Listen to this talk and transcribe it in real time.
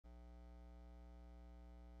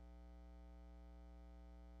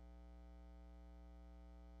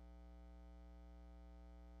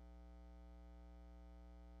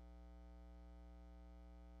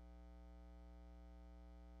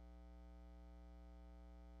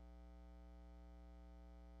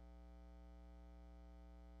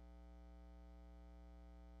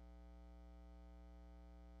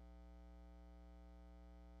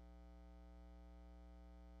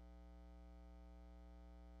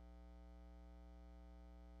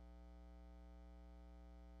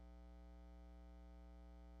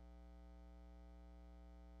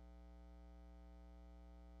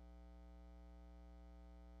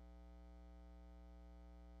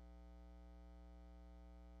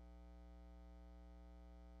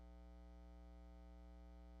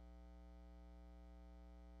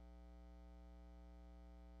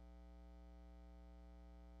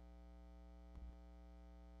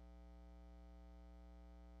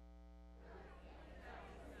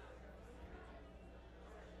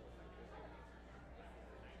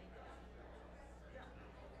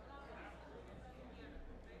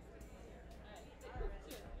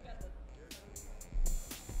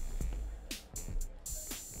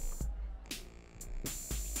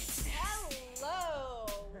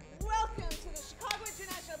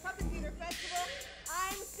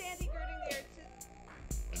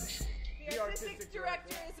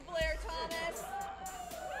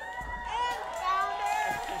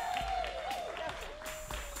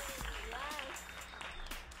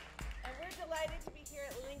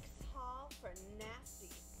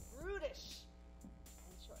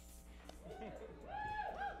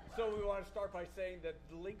want to start by saying that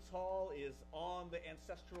the Lynx Hall is on the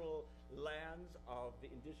ancestral lands of the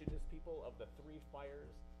indigenous people of the Three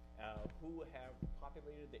Fires, who have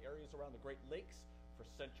populated the areas around the Great Lakes for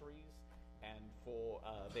centuries, and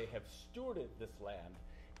they have stewarded this land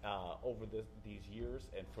over these years,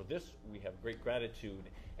 and for this we have great gratitude,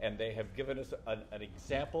 and they have given us an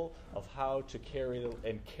example of how to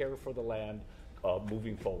care for the land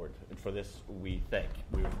moving forward, and for this we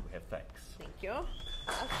have thanks. Thank you.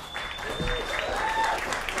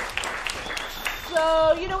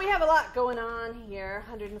 So, we have a lot going on here,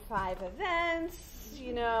 105 events,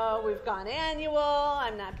 we've gone annual.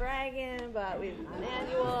 I'm not bragging, but we've gone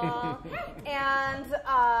annual. And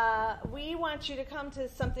we want you to come to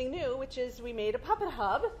something new, which is we made a puppet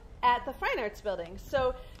hub at the Fine Arts Building.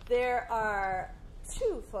 So there are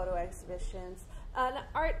 2 photo exhibitions, an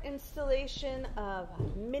art installation of a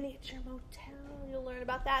miniature motel. You'll learn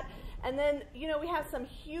about that. And then, we have some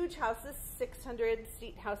huge houses,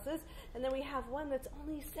 600-seat houses, and then we have one that's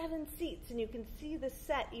only 7 seats, and you can see the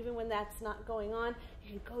set even when that's not going on.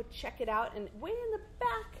 You can go check it out, and way in the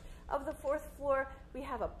back of the 4th floor, we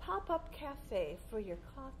have a pop-up cafe for your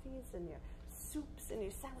coffees and your soups and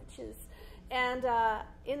your sandwiches. And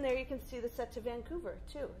in there, you can see the set to Vancouver,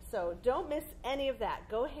 too. So don't miss any of that.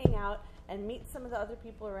 Go hang out and meet some of the other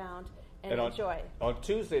people around and enjoy. On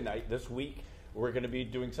Tuesday night this week, we're going to be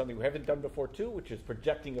doing something we haven't done before, too, which is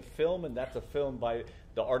projecting a film, and that's a film by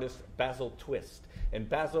the artist Basil Twist. And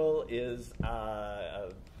Basil is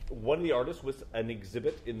one of the artists with an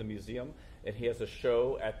exhibit in the museum, and he has a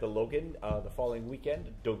show at the Logan the following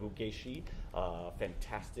weekend, Dogu Geishi,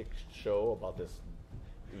 fantastic show about this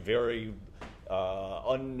very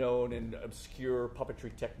unknown and obscure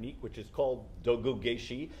puppetry technique, which is called Dogu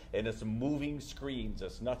Geishi, and it's moving screens.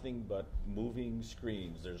 It's nothing but moving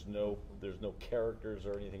screens. There's no characters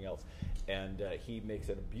or anything else, and he makes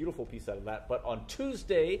a beautiful piece out of that. But on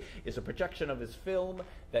Tuesday is a projection of his film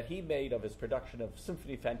that he made of his production of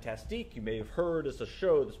Symphonie Fantastique. You may have heard it's a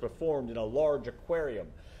show that's performed in a large aquarium,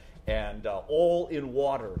 and all in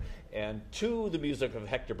water, and to the music of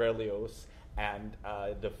Hector Berlioz. And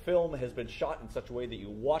the film has been shot in such a way that you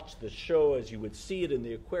watch the show as you would see it in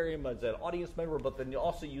the aquarium as an audience member, but then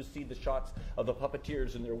also you see the shots of the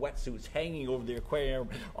puppeteers in their wetsuits hanging over the aquarium,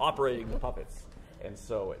 operating the puppets. And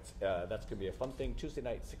so that's going to be a fun thing. Tuesday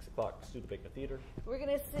night, 6 o'clock, Studebaker Theater. We're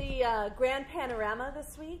going to see Grand Panorama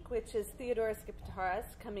this week, which is Theodoros Skiptaras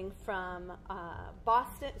coming from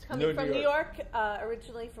Boston. It's coming from New York,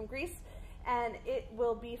 originally from Greece. And it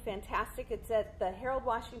will be fantastic. It's at the Harold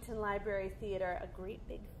Washington Library Theater, a great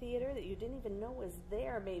big theater that you didn't even know was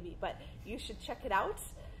there, maybe, but you should check it out.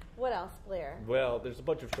 What else, Blair? Well, there's a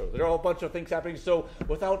bunch of shows. There are a bunch of things happening. So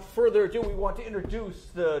without further ado, we want to introduce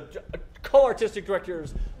the co-artistic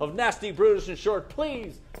directors of Nasty, Brutish, and Short.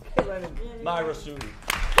 Please, Caitlin and Myra Sue.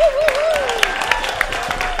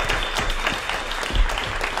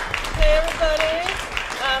 Hey, everybody.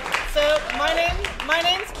 So my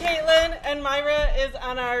name's Caitlin, and Myra is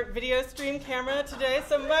on our video stream camera today.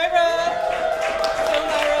 So Myra.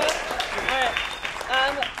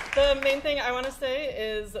 All right. The main thing I want to say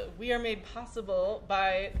is we are made possible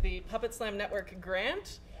by the Puppet Slam Network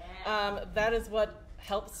grant. That is what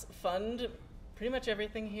helps fund pretty much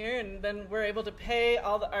everything here, and then we're able to pay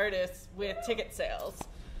all the artists with ticket sales.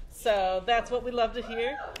 So that's what we love to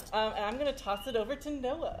hear. And I'm going to toss it over to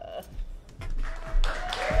Noah.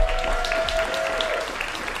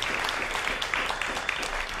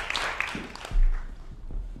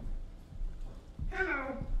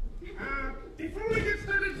 Hello. Before we get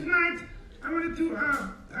started tonight, I wanted to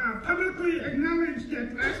publicly acknowledge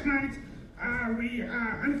that last night we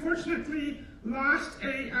unfortunately lost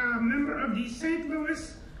a member of the St.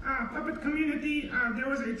 Louis puppet community. There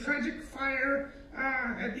was a tragic fire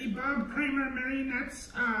at the Bob Kramer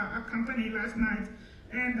Marionettes company last night.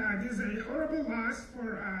 And this is a horrible loss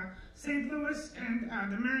for St. Louis and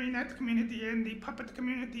the marionette community and the puppet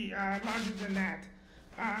community larger than that.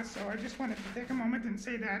 So I just wanted to take a moment and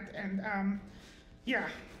say that. And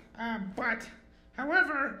but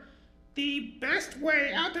however, the best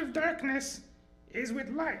way out of darkness is with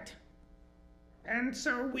light. And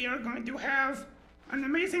so we are going to have an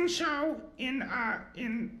amazing show in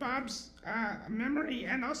Bob's memory,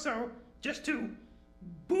 and also just to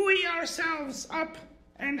buoy ourselves up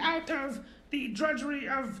and out of the drudgery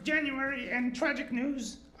of January and tragic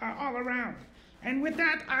news all around. And with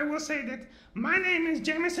that, I will say that my name is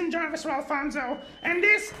Jameson Jarvis Alfonso, and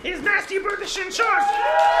this is Nasty, Brutish, and Short.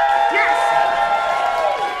 Yes!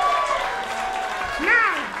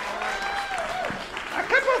 Now, a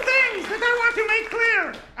couple things that I want to make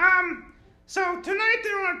clear. So tonight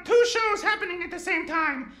there are two shows happening at the same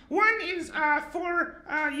time. One is for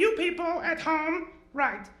you people at home,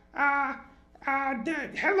 right?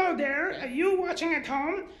 Hello there, you watching at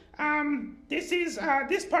home.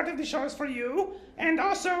 This part of the show is for you, and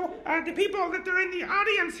also the people that are in the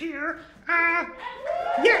audience here.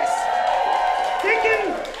 Yes, they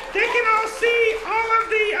can all see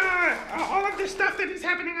all of the stuff that is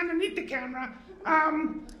happening underneath the camera.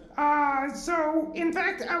 So in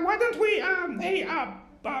fact, why don't we? Hey,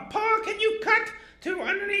 Paul, can you cut to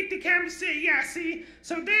underneath the camera? See.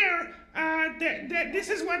 So there. This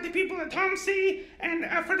is what the people at home see, and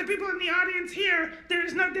for the people in the audience here, there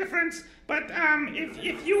is no difference. But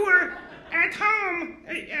if you were at home,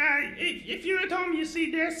 if you're at home, you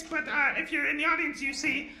see this. But if you're in the audience, you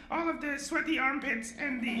see all of the sweaty armpits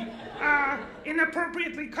and the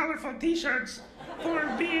inappropriately colorful T-shirts for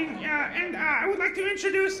being. And I would like to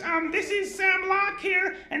introduce. This is Sam Locke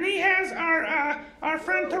here, and he has our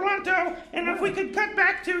friend Toronto. And if we could cut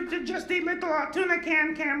back to just the little tuna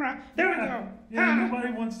can camera. There we go. Yeah,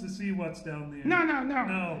 nobody wants to see what's down there.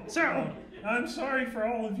 No. So I'm sorry for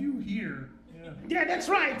all of you here. Yeah, that's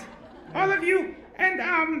right. All of you. And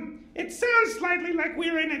it sounds slightly like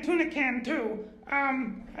we're in a tuna can too.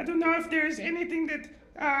 I don't know if there's anything that.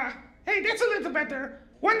 Hey, that's a little better.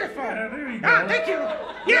 Wonderful. Yeah, there you go. Thank you.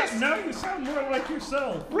 Yes. Now you sound more like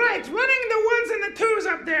yourself. Right. Running the ones and the twos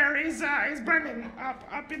up there is Brendan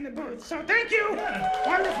up in the booth. So thank you. Yeah.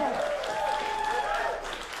 Wonderful.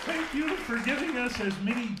 Thank you for giving us as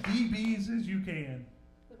many dBs as you can.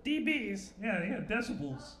 DBs. Yeah,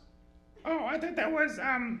 decibels. Oh, I thought that was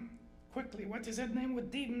quickly. What's his name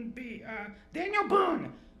with D and B? Daniel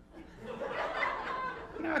Boone.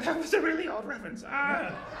 No, that was a really old reference.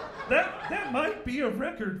 Yeah. That might be a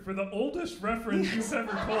record for the oldest reference you've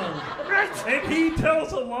ever told. Right. And he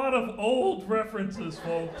tells a lot of old references,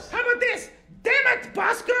 folks. How about this? Damn it,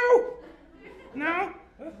 Bosco! No?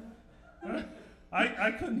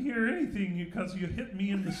 I couldn't hear anything because you hit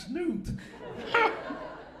me in the snoot.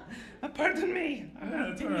 Pardon me. Yeah,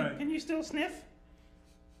 that's all right. Can you still sniff?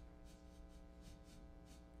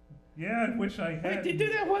 Yeah, I wish I had. Wait,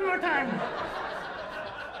 do that one more time.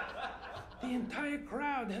 The entire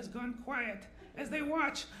crowd has gone quiet as they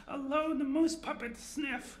watch a lone moose puppet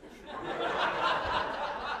sniff.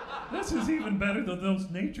 This is even better than those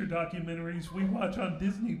nature documentaries we watch on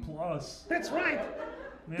Disney Plus. That's right.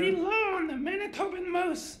 Yeah. The lone Manitoban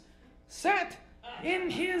moose sat in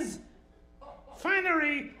his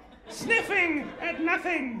finery sniffing at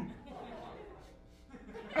nothing.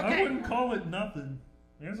 Okay. I wouldn't call it nothing.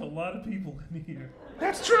 There's a lot of people in here.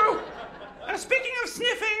 That's true. Speaking of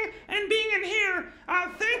sniffing and being in here,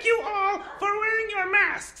 thank you all for wearing your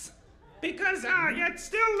masks. Because it's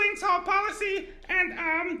still Links Hall policy,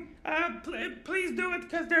 and please do it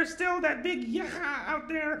because there's still that big yaha out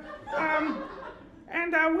there.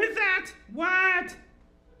 And with that, what?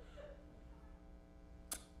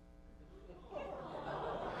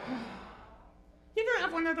 You ever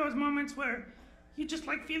have one of those moments where you just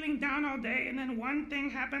like feeling down all day, and then one thing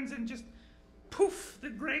happens and just poof, the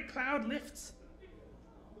gray cloud lifts?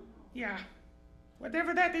 Yeah.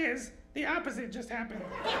 Whatever that is, the opposite just happened.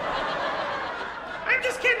 I'm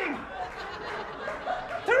just kidding.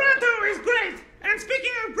 Toronto is great. And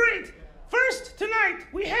speaking of great, first tonight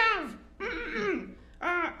we have,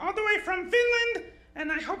 all the way from Finland, and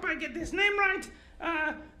I hope I get this name right,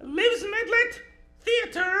 Lives Medlet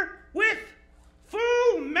Theater with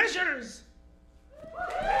Full Measures.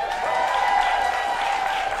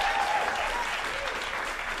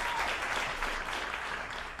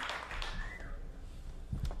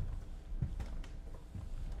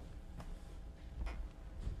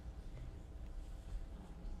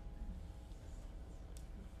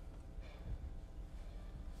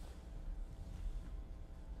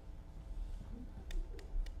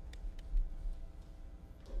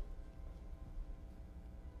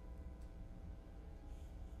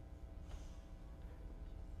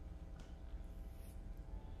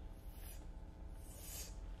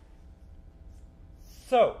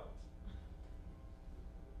 So,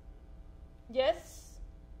 Yes?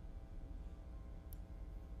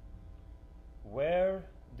 where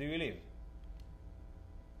do you live?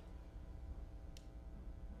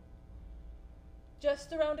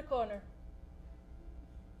 Just around the corner.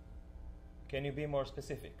 Can you be more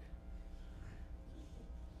specific?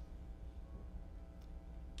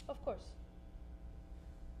 Of course.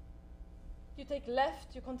 You take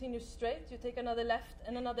left, you continue straight, you take another left,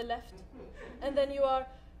 and then you are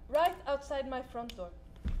right outside my front door.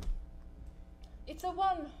 It's a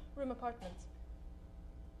one-room apartment.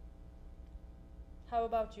 How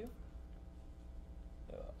about you?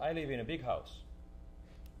 I live in a big house.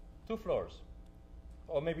 2 floors.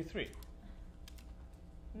 Or maybe 3.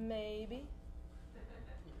 Maybe.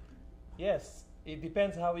 Yes, it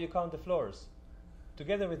depends how you count the floors.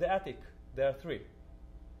 Together with the attic, there are 3.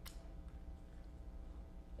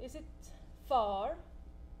 Is it far?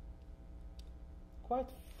 Quite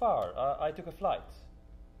far. I took a flight.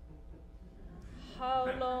 How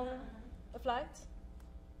long a flight?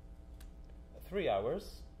 3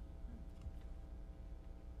 hours.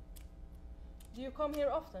 Do you come here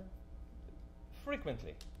often?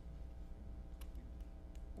 Frequently.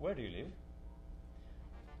 Where do you live?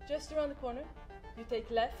 Just around the corner. You take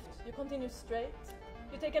left, you continue straight.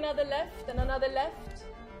 You take another left and another left.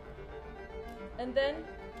 And then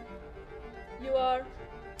you are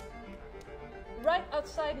right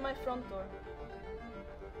outside my front door.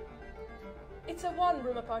 It's a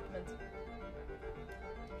 1-room apartment.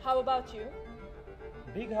 How about you?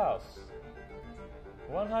 Big house.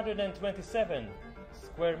 127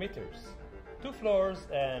 square meters. 2 floors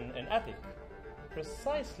and an attic.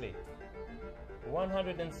 Precisely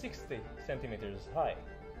 160 centimeters high.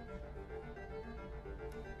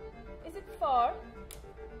 Is it far?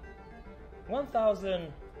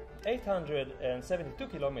 1,872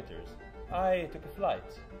 kilometers. I took a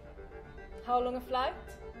flight. How long a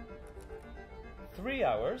flight? 3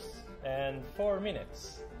 hours and 4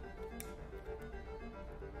 minutes.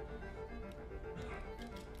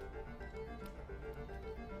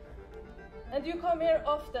 And you come here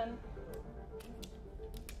often?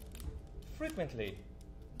 Frequently.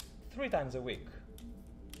 3 times a week.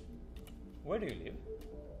 Where do you live?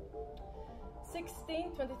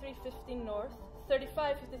 16, 23, 15 north,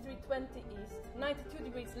 35, 53, 20 east, 92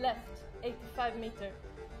 degrees left, 85 meter,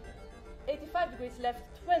 85 degrees left,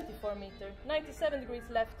 24 meter, 97 degrees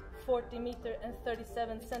left, 40 meter and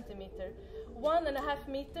 37 centimeter, 1.5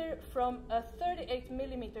 meter from a 38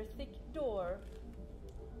 millimeter thick door.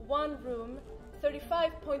 1 room,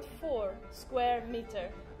 35.4 square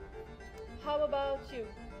meter. How about you?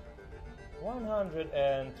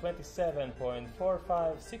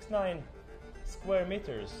 127.4569 square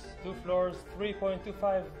meters, 2 floors,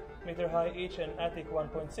 3.25 meter high each, and attic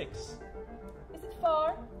 1.6. Is it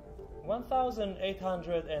far?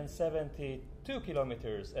 1,872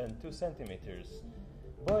 kilometers and 2 centimeters.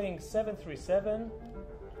 Boeing 737,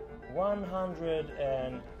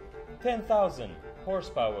 110,000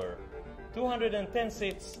 horsepower, 210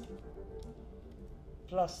 seats,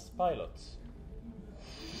 plus pilots.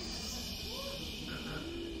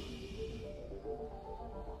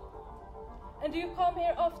 And do you come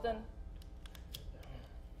here often?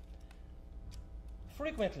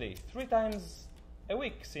 Frequently, 3 times a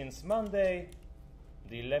week since Monday,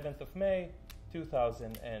 the 11th of May,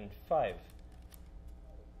 2005.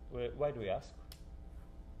 Why do we ask?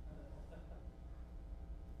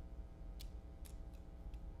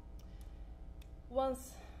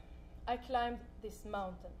 Once I climbed this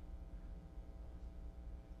mountain.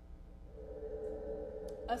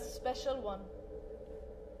 A special one.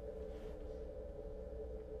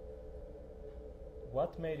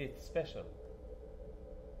 What made it special?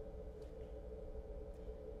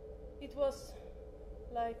 It was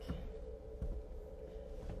like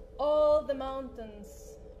all the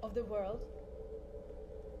mountains of the world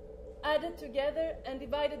added together and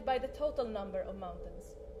divided by the total number of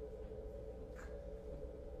mountains.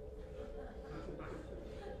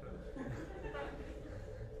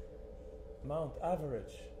 Mount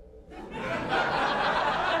Average.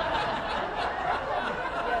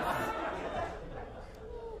 Yes.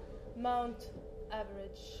 Mount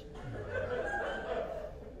Average.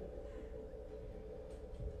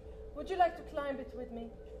 Would you like to climb it with me?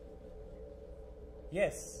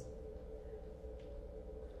 Yes.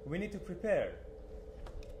 We need to prepare.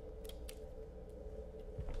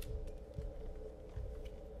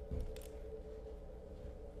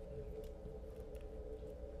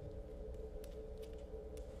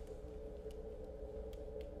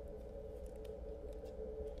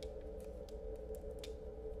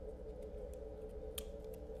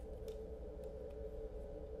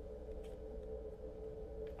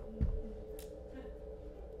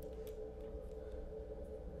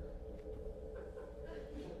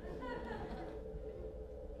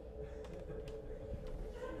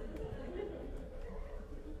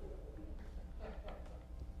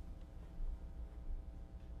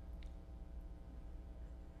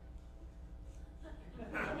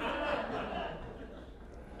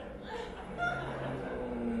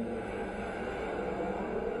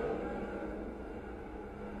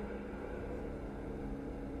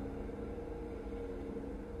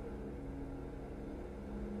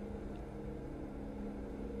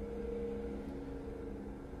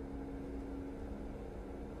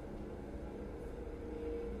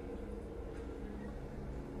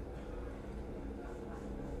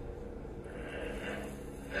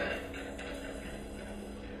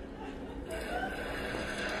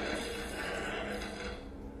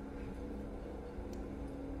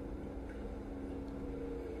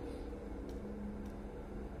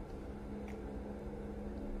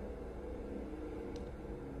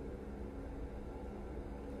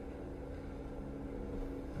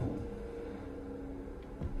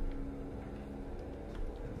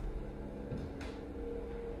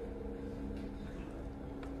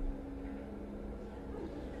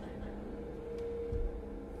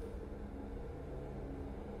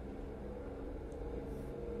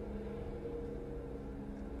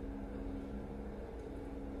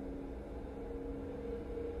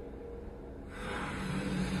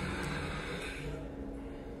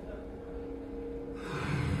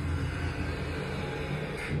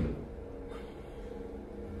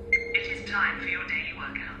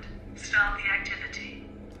 the activity.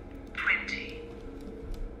 20,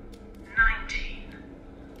 19,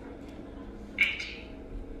 18,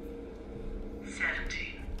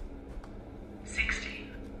 17, 16,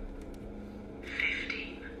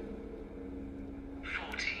 15,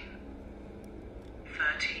 14,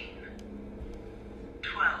 13,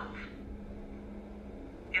 12,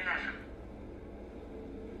 11,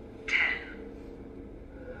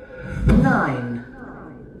 10, 9,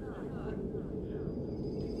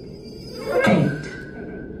 8,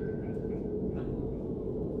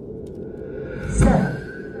 7,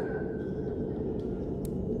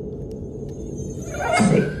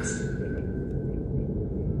 6,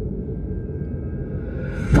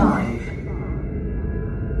 5,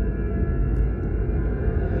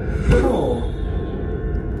 4,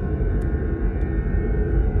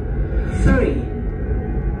 3,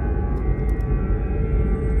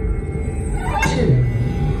 2,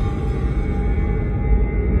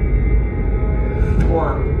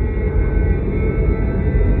 1,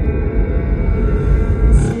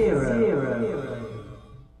 0.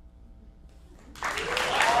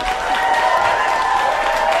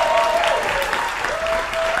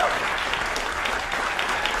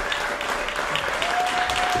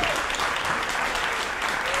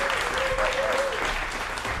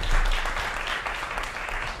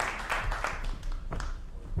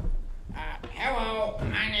 Hello,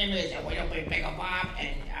 my name is Little Big Bigger Bob,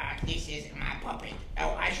 and this is my puppet.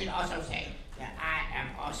 Oh, I should also say that I am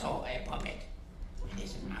also a puppet.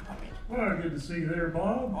 This is my puppet. Well, good to see you there,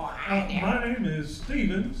 Bob. Oh, hi there. My name is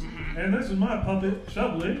Stevens, and this is my puppet,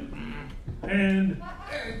 Shovelly. And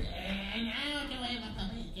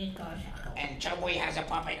And Chubby has a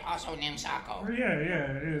puppet also named Sacco. yeah,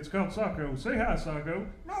 it's called Sacco. Say hi, Sacco.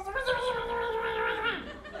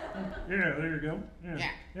 Yeah, there you go.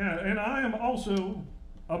 Yeah, and I am also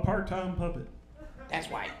a part-time puppet. That's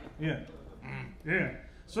right. Yeah. Yeah.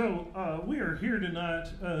 So we are here tonight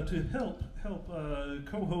to help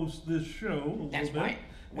co-host this show a little That's bit. right.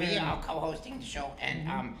 We are co-hosting the show,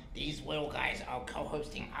 and these little guys are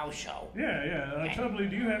co-hosting our show. Yeah. Chubbly,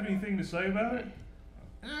 do you have anything to say about it?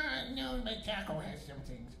 No, but Taco has some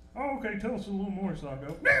things. Oh, okay. Tell us a little more,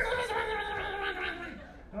 Sacco.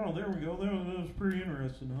 Oh, there we go. That was pretty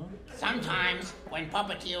interesting, huh? Sometimes, when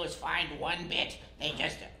puppeteers find one bit, they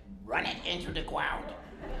just run it into the ground.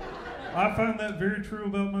 I find that very true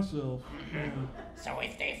about myself. Yeah. So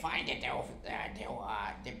if they find it,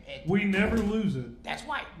 We never lose it. That's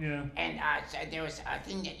right. Yeah. And so there is a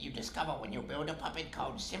thing that you discover when you build a puppet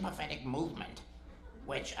called sympathetic movement,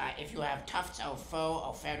 which if you have tufts of fur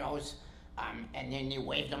or feathers, and then you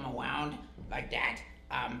wave them around like that,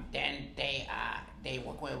 then they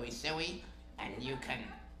look really silly, and you can,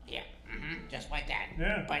 just like that.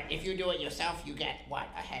 Yeah. But if you do it yourself, you get what,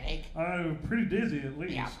 a headache? I'm pretty dizzy at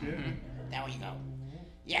least. Yeah. There we go.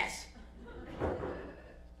 Yes.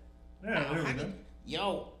 Yeah, there we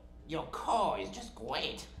go. Your core is just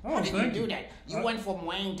great. Oh, How did you thank do you. that? You went from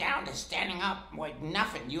laying down to standing up like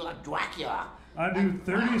nothing. You're like Dracula. I do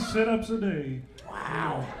 30 sit-ups a day.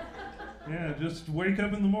 Wow. Yeah, just wake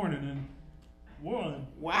up in the morning and 1,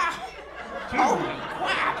 Wow. 2, Holy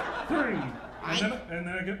crap. 3. And then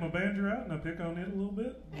I get my banjo out and I pick on it a little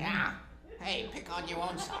bit. Yeah. Hey, pick on your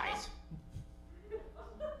own size.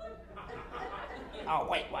 Oh,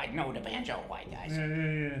 wait, no, the banjo white guys.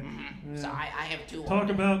 Yeah. So I have two. Talk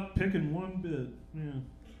about picking one bit. Yeah.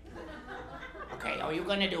 Okay, are you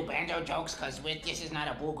gonna do banjo jokes? Cause this is not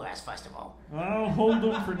a bluegrass festival. I'll hold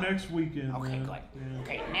them for next weekend. Okay, man. good. Yeah.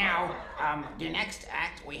 Okay, now the next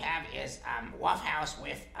act we have is Rough House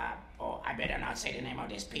with. I better not say the name of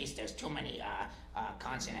this piece. There's too many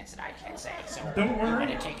consonants that I can't say. So Don't worry. I'm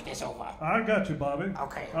gonna take this over. I got you, Bobby.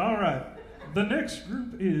 Okay. All right. The next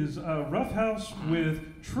group is Rough House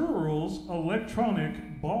with Truong's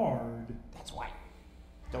Electronic Bard. That's right.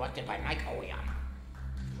 Directed by Mike Oyama.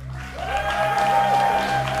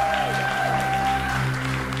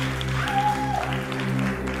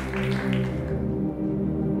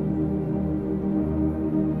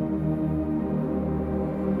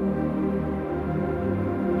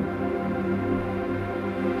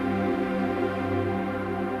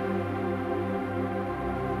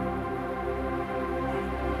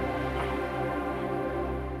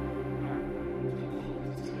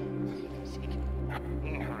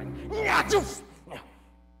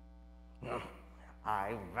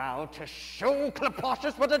 I vow to show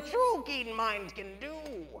Clapocious what a true keen mind can do.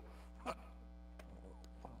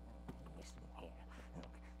 Yes.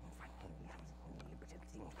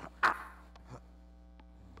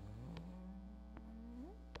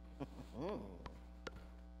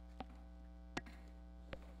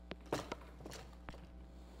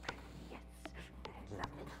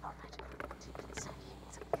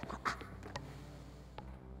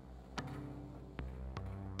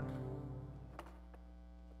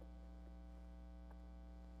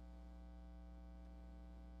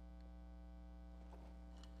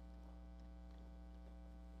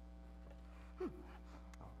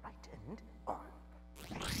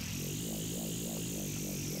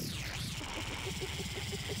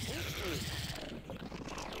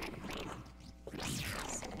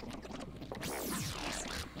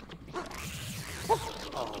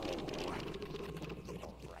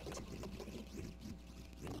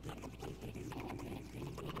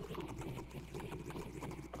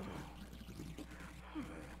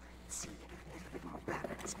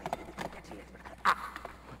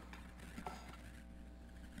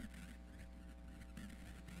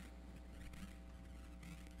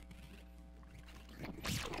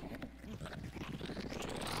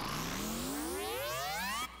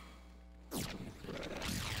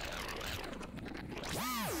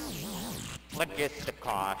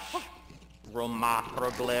 Magistakosh,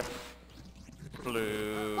 Romathroglyph,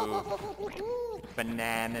 Flu,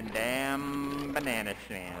 Banana Dam, Banana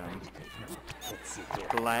Sham,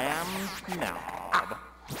 Glam Knob.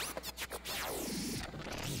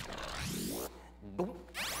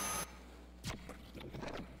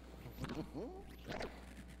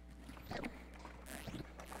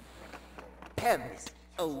 Pebs,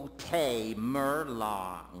 Ote,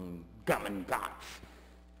 Merlong, Gummengots.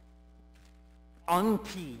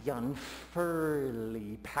 Auntie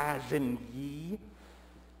Unfurly, Pazin Ye,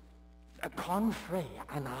 a Confrey,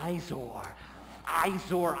 an Izor,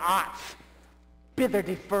 Izor Ots, Bither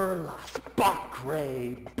de Furlas,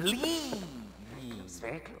 Bakre, Blee. It's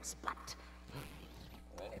very close, but...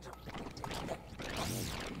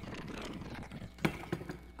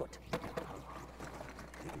 Good.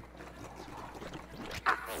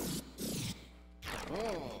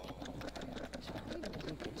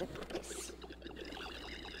 This.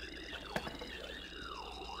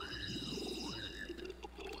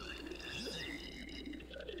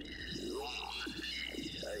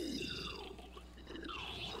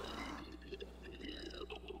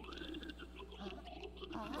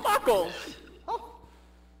 Muggles!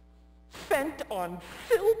 Fent on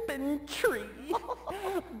Filpin Tree.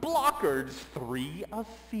 Blockers 3 a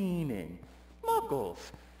fiending.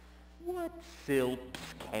 Muggles, what silps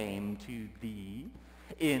came to thee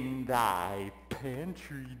in thy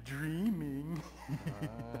pantry dreaming?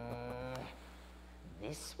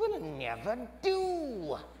 This will never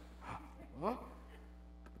do. Huh?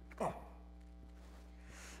 Oh.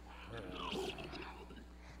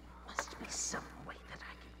 Must be some way that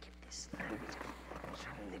I can get this a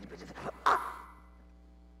little bit of... Ah!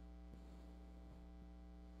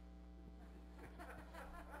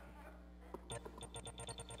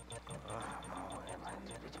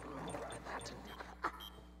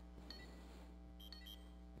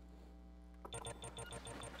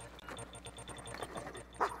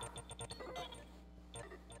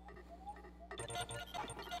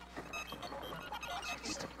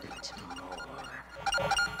 Just a bit more.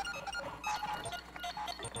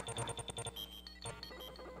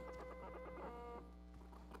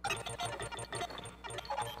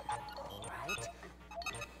 All right.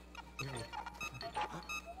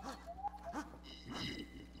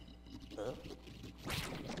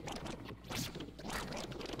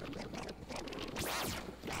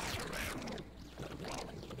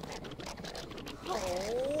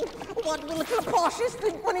 Oh, what will Clapocious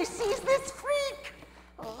think when he sees this freak?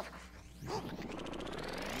 Oh.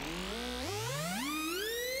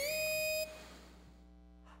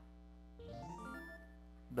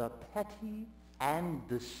 The petty and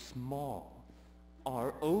the small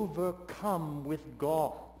are overcome with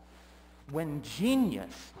gall when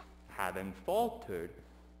genius, having faltered,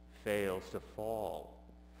 fails to fall.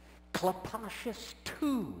 Clapocious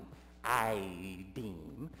too, I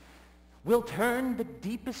deem, will turn the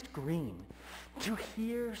deepest green to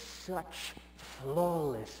hear such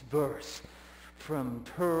flawless verse from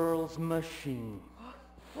Turl's machine.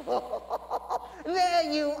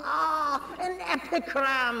 There you are, an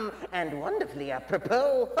epigram, and wonderfully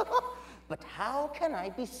apropos. But how can I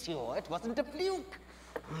be sure it wasn't a fluke?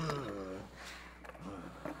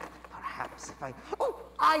 Perhaps if I... Oh,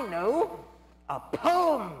 I know! A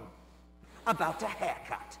poem about a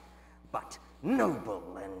haircut, but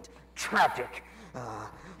noble and tragic,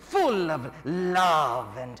 full of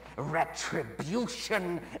love and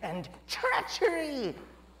retribution and treachery.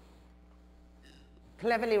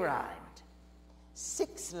 Cleverly rhymed.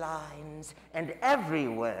 6 lines, and every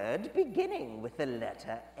word beginning with the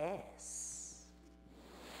letter S.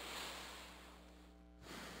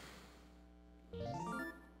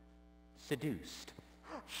 Seduced,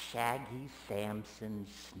 Shaggy Samson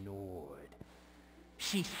snored.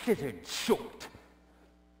 She scissored short.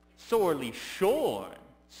 Sorely shorn,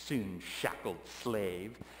 soon shackled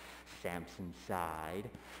slave, Samson sighed,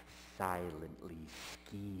 silently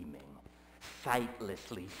scheming,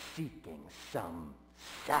 sightlessly seeking some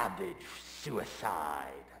savage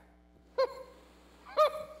suicide.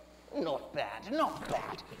 Not bad, not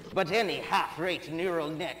bad. But any half-rate neural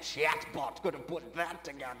net chatbot could have put that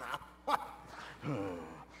together.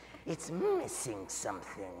 It's missing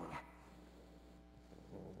something.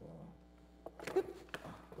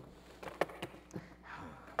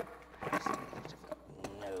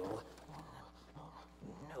 No.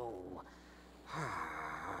 No.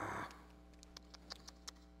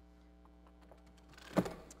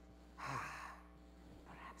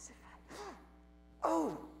 Perhaps if I...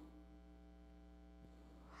 Oh!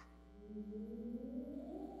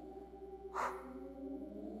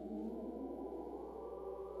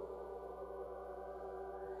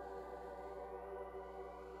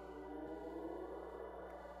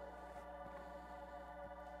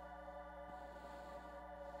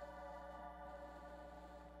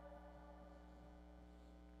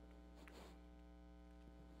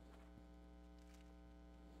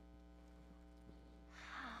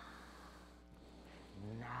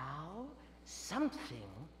 something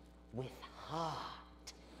with heart.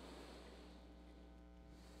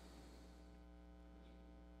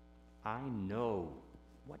 I know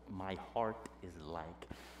what my heart is like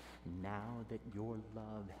now that your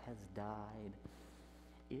love has died.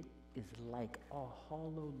 It is like a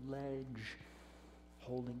hollow ledge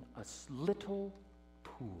holding a little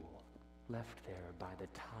pool left there by the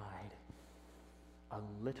tide. A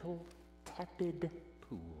little tepid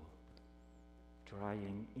pool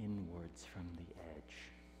drying inwards from the edge.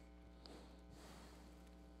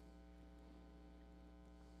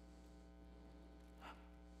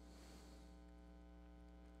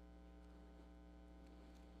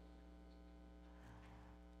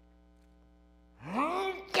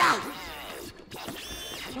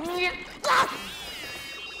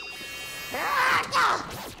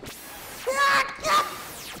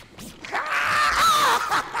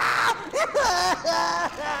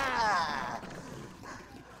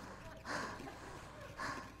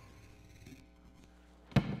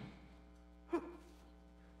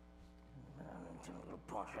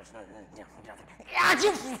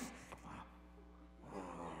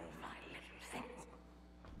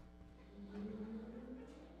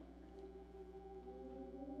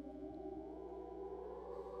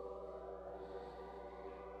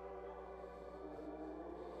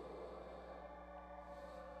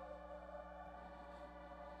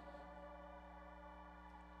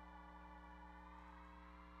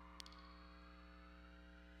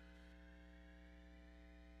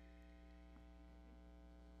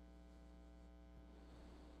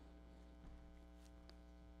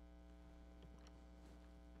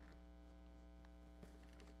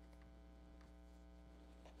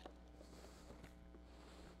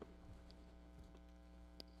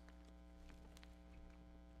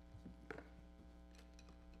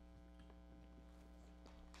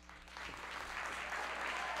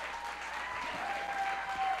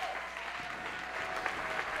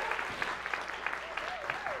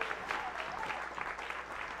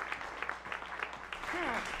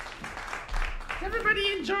 Is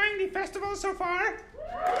everybody enjoying the festival so far?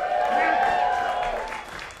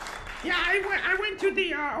 Yeah, I went to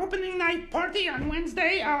the opening night party on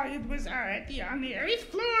Wednesday. It was on the 8th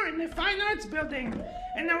floor in the Fine Arts Building.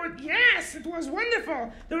 And it was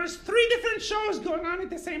wonderful. There was 3 different shows going on at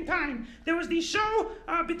the same time. There was the show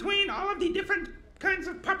between all of the different kinds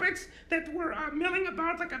of puppets that were milling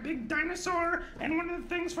about like a big dinosaur, and one of the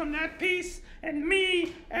things from that piece, and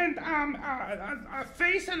me, and a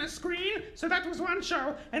face on a screen. So that was one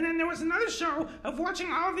show. And then there was another show of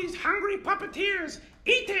watching all of these hungry puppeteers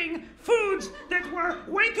eating foods that were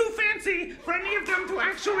way too fancy for any of them to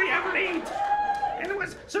actually ever eat. And that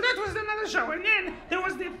was another show. And then there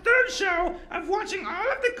was the 3rd show of watching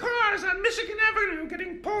all of the cars on Michigan Avenue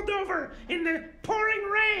getting pulled over in the pouring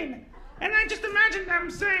rain. And I just imagined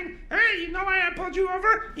them saying, "Hey, you know why I pulled you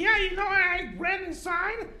over? Yeah, you know why I ran the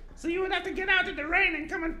sign? So you would have to get out in the rain and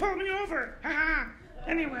come and pull me over." Haha.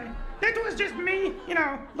 Anyway, that was just me,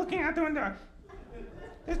 looking out the window.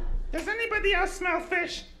 Does anybody else smell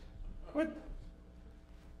fish? What?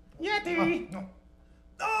 Yeti! No.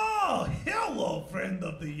 Oh, hello, friend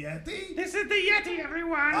of the Yeti. This is the Yeti,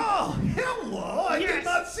 everyone. Oh, hello. I did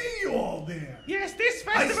not see you all there. Yes, this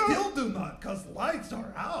festival... I still do not, because lights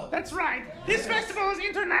are out. That's right. This festival is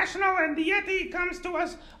international, and the Yeti comes to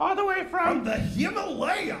us all the way from the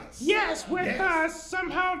Himalayas. Yes, with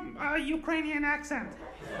somehow Ukrainian accent.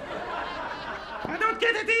 I don't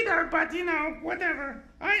get it either, but, whatever.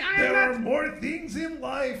 There are more things in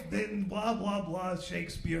life than blah, blah, blah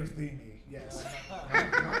Shakespeare thingy. Yes.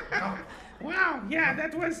 Wow, yeah,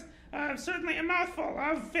 that was certainly a mouthful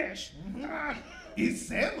of fish. Is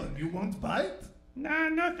salmon, you won't bite?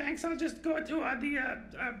 No, thanks. I'll just go to the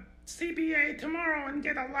CBA tomorrow and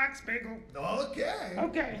get a lax bagel. Okay.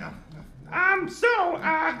 Okay.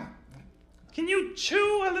 Can you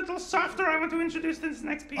chew a little softer? I want to introduce this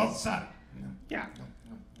next piece. Oh, sorry. Yeah.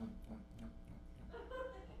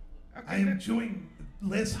 Okay, I am chewing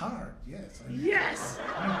less hard, yes. Yes!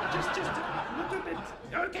 Just a little bit.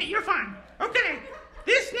 Okay, you're fine. Okay,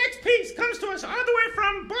 this next piece comes to us all the way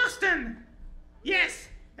from Boston. Yes,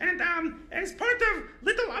 and as part of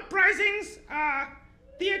Little Uprisings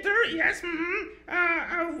Theater, yes,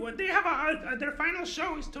 they have their final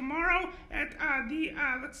show is tomorrow at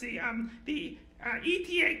the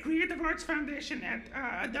ETA Creative Arts Foundation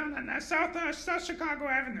at down on South Chicago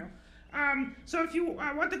Avenue. So if you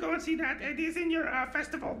want to go and see that, it is in your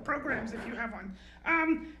festival programs if you have one.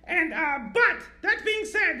 But that being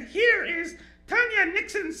said, here is Tanya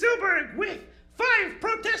Nixon-Silberg with 5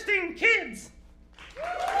 Protesting Kids.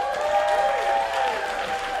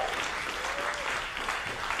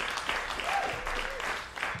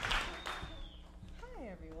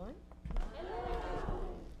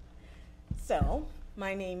 So,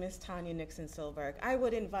 my name is Tanya Nixon-Silberg. I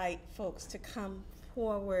would invite folks to come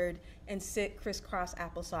forward and sit crisscross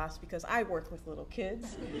applesauce because I work with little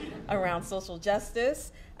kids around social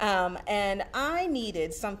justice. And I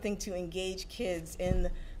needed something to engage kids in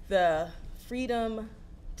the freedom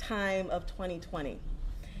time of 2020.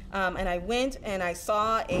 And I went and I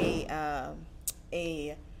saw I'm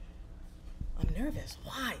nervous.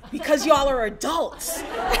 Why? Because y'all are adults.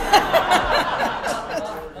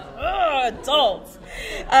 Adults.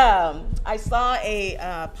 I saw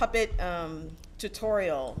a puppet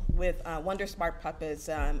tutorial with Wonder Smart Puppets,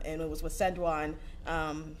 and it was with Sedwan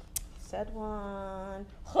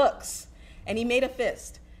Hooks, and he made a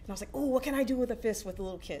fist. And I was like, oh, what can I do with a fist with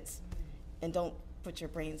little kids? And don't put your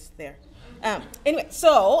brains there. Anyway,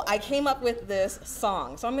 so I came up with this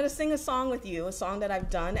song. So I'm going to sing a song with you, a song that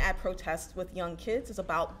I've done at protests with young kids. It's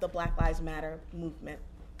about the Black Lives Matter movement.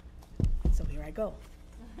 So here I go.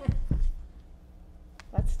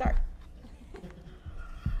 Let's start.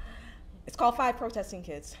 It's called 5 Protesting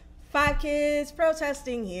Kids. 5 kids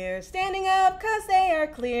protesting here, standing up because they are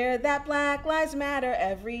clear that Black Lives Matter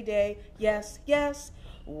every day. Yes, yes.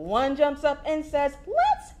 One jumps up and says,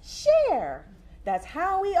 let's share. That's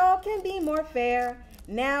how we all can be more fair.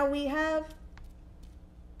 Now we have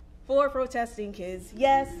 4 protesting kids.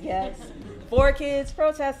 Yes, yes. 4 kids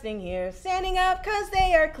protesting here, standing up because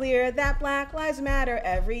they are clear that Black Lives Matter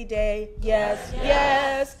every day. Yes,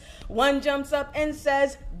 yes. One jumps up and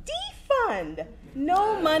says, defund.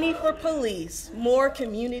 No money for police, more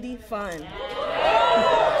community fund.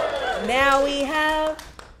 Now we have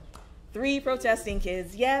 3 protesting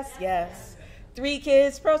kids. Yes, yes. 3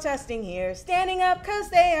 kids protesting here, standing up because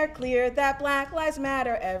they are clear that Black Lives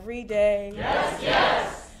Matter every day. Yes,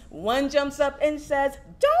 yes. One jumps up and says,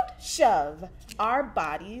 don't shove. Our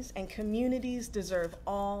bodies and communities deserve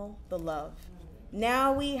all the love.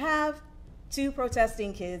 Now we have 2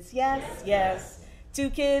 protesting kids. Yes, yes. 2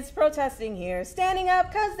 kids protesting here, standing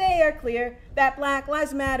up because they are clear that Black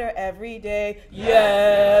Lives Matter every day.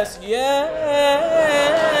 Yes, yes.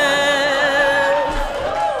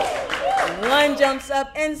 One jumps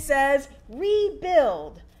up and says,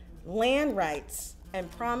 rebuild, land rights,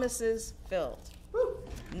 and promises filled.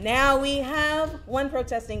 Now we have 1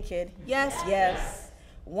 protesting kid. Yes, yes.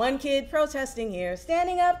 1 kid protesting here,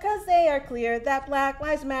 standing up because they are clear that Black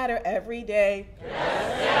Lives Matter every day.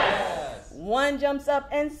 Yes, yes. One jumps up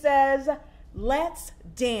and says, let's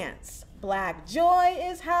dance. Black joy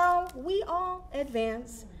is how we all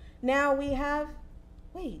advance. Now we have,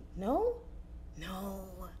 wait, no? No.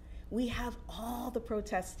 We have all the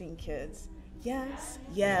protesting kids. Yes,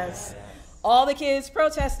 yes. All the kids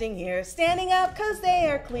protesting here, standing up because they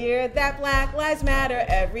are clear that Black Lives Matter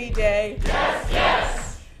every day. Yes,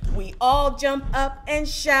 yes. We all jump up and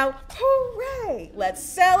shout, hooray! Let's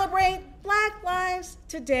celebrate Black lives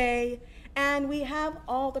today. And we have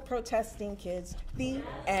all the protesting kids. The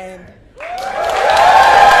end.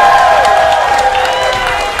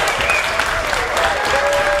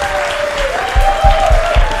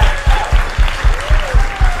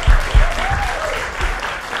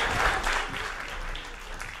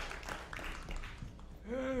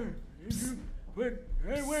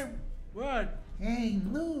 Wait, what? Hey,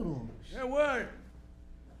 Noodles. Yeah, what? I'm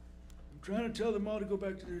trying to tell them all to go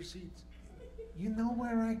back to their seats. You know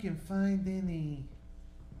where I can find any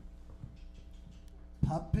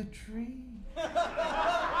puppetry?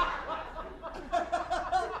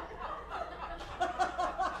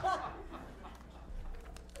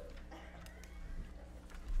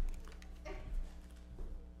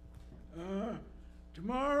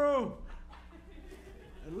 Tomorrow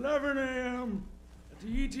at 11 a.m. at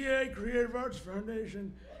the ETA Creative Arts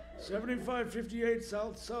Foundation, 7558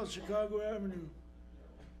 South Chicago Avenue.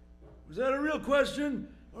 Was that a real question,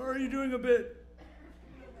 or are you doing a bit?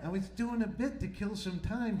 I was doing a bit to kill some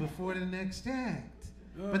time before the next act.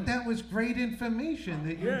 But that was great information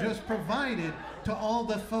that you just provided to all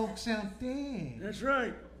the folks out there. That's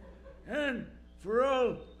right. And for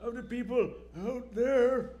all of the people out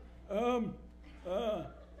there,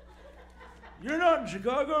 you're not in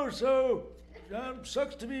Chicago, so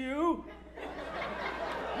sucks to be you.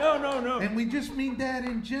 No. And we just mean that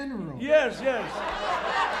in general. Yes.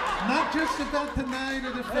 Not just about tonight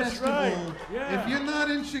at the festival. Right. Yeah. If you're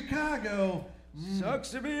not in Chicago, sucks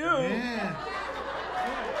to be you. Yeah.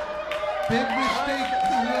 Big mistake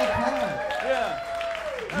on your part.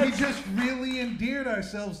 Yeah. We just really endeared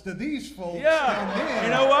ourselves to these folks Yeah. down there. You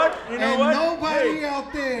know what? Nobody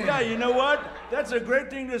out there. Yeah, you know what? That's a great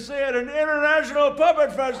thing to say at an international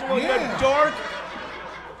puppet festival, you dork.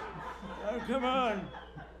 Oh, come on.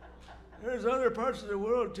 There's other parts of the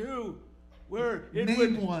world, too, where it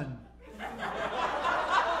Name one.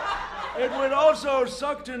 It would also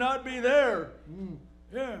suck to not be there.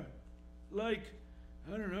 Yeah. Like,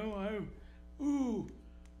 I don't know,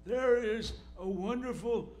 there is a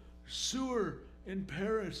wonderful sewer in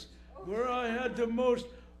Paris where I had the most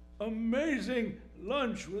amazing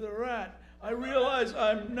lunch with a rat. I realize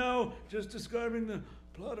I'm now just describing the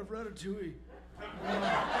plot of Ratatouille.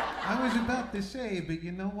 I was about to say, but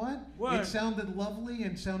you know what? What? It sounded lovely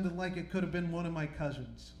and sounded like it could have been one of my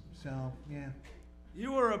cousins. So, yeah.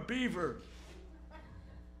 You were a beaver.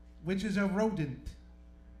 Which is a rodent.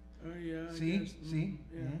 Oh, yeah. I See? guess. See?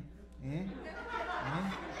 Yeah.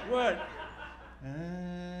 What?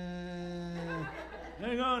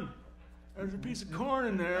 Hang on. There's a piece of corn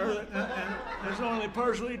in there that's only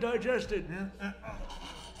partially digested.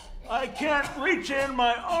 I can't reach in.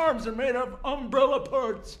 My arms are made of umbrella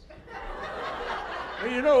parts.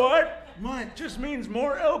 And you know what? What? Just means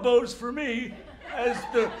more elbows for me as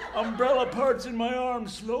the umbrella parts in my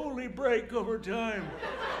arms slowly break over time.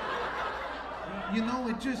 You know,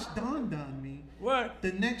 it just dawned on me. What?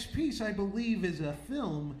 The next piece, I believe, is a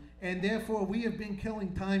film, and therefore we have been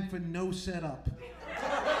killing time for no setup.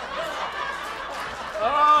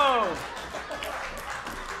 Oh!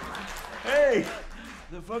 Hey,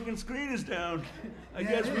 the fucking screen is down. I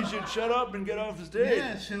guess we should shut up and get off the stage.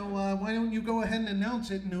 Yeah, so why don't you go ahead and announce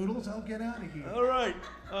it, Noodles? I'll get out of here. All right.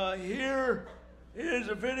 Here is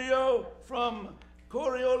a video from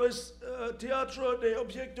Coriolis Teatro de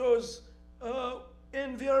Objetos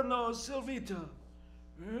Invierno Silvita.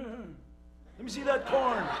 Let me see that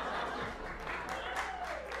corn.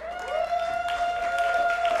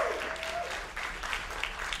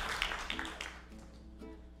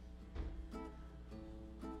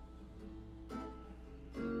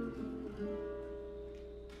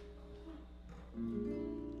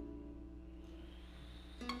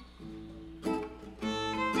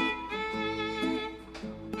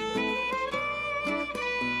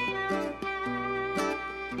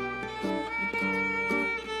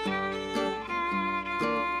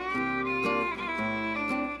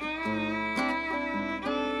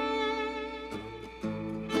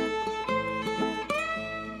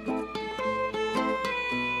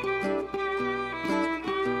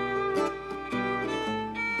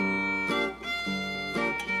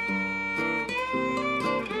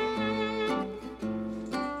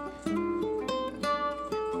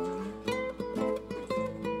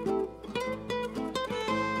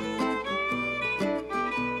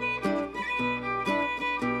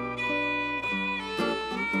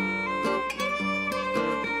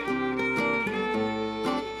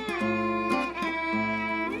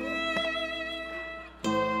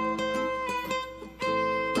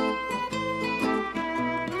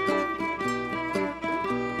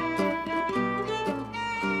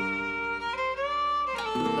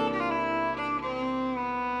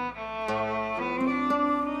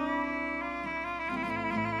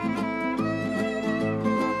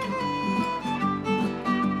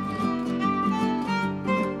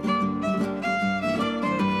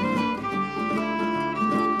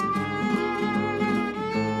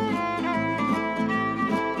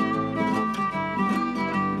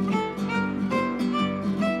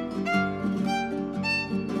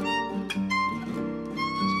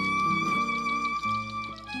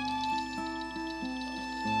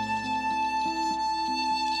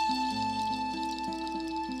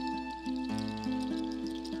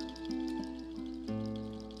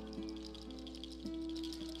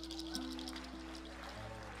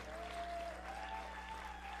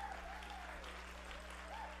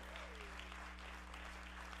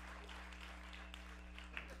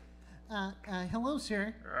 Hello,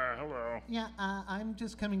 sir. Hello. Yeah, I'm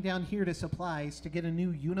just coming down here to supplies to get a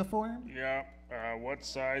new uniform. Yeah, what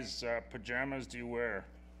size pajamas do you wear?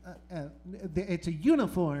 It's a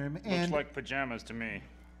uniform, and... Looks like pajamas to me.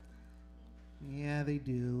 Yeah, they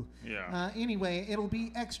do. Yeah. Anyway, it'll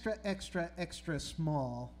be extra, extra, extra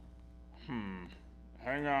small.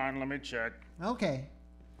 Hang on, let me check. Okay.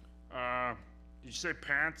 Did you say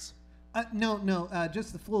pants? No,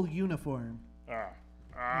 just the full uniform. Ah.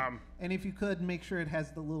 And if you could, make sure it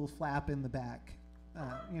has the little flap in the back,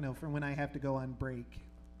 for when I have to go on break.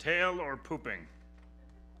 Tail or pooping?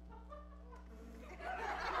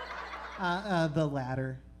 The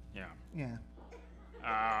latter. Yeah.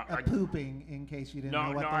 Yeah. Pooping, in case you didn't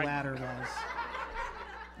know what the latter was.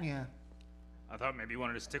 Yeah. I thought maybe you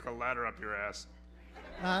wanted to stick a ladder up your ass.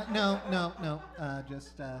 No.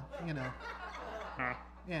 Just, Huh?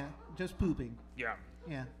 Yeah, just pooping. Yeah.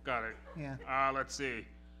 Yeah. Got it. Yeah. Let's see.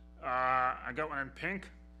 I got one in pink.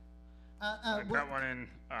 I got one in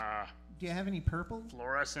Do you have any purple?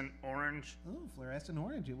 Fluorescent orange. Oh, fluorescent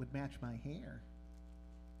orange. It would match my hair.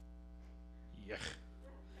 Yuck.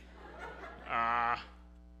 I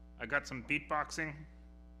got some beatboxing.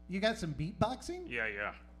 You got some beatboxing?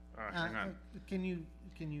 Yeah. Hang on. Can you?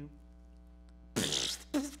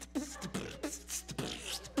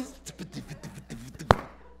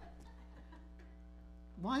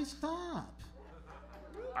 Why stop?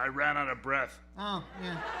 I ran out of breath. Oh,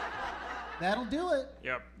 yeah. That'll do it.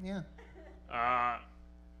 Yep. Yeah.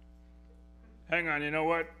 Hang on, you know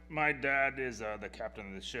what? My dad is the captain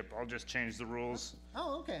of the ship. I'll just change the rules.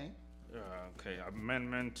 Oh, okay. Okay,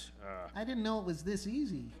 amendment. I didn't know it was this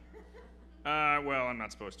easy. Well, I'm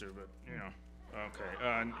not supposed to, but, you know. Okay.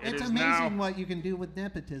 It's amazing what you can do with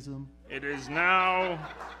nepotism. It is now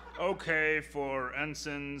okay for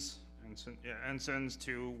ensigns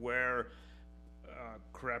to wear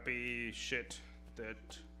crappy shit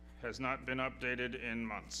that has not been updated in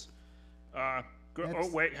months. Hang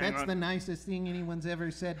on. That's the nicest thing anyone's ever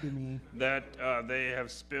said to me. That they have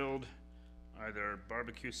spilled either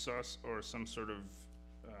barbecue sauce or some sort of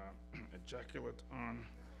ejaculate on.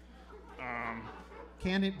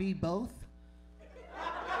 Can it be both?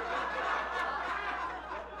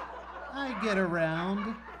 I get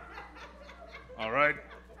around. All right.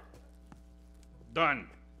 Done.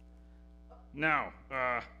 Now,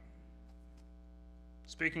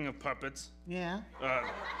 speaking of puppets. Yeah.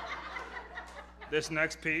 This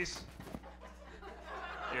next piece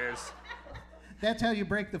is. That's how you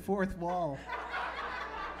break the fourth wall.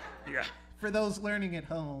 Yeah. For those learning at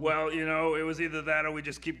home. Well, you know, it was either that or we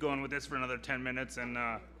just keep going with this for another 10 minutes and.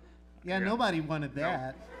 Yeah, nobody wanted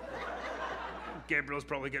that. No. Gabriel's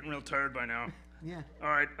probably getting real tired by now. Yeah. All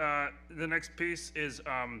right. The next piece is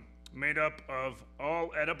made up of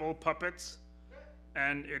all edible puppets,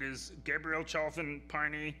 and it is Gabriel Chalfin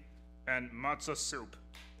Piney and matzo soup.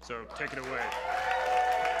 So take it away.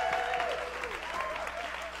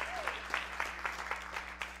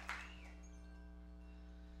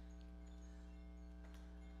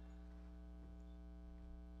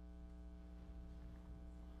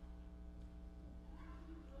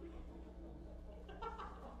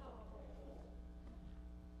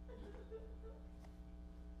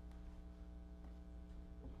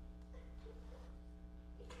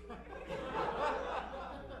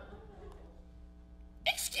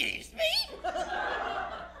 Excuse me?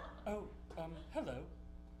 Oh, hello.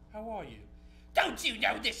 How are you? Don't you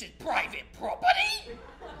know this is private property?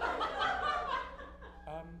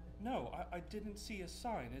 No, I didn't see a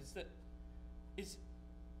sign.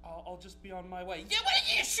 I'll just be on my way. Yeah, well,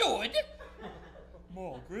 you should.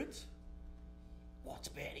 Margaret? What,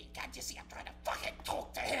 Barry? Can't you see I'm trying to fucking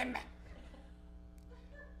talk to him?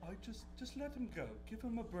 Just let him go. Give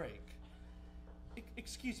him a break.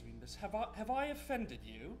 Excuse me, miss. Have I offended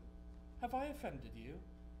you? Have I offended you?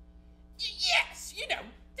 Yes, you know,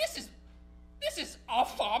 this is our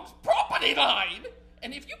farm's property line.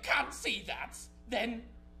 And if you can't see that, then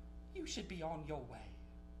you should be on your way.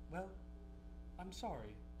 Well, I'm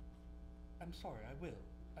sorry. I will.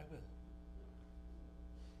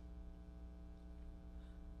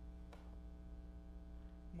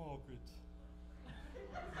 Margaret,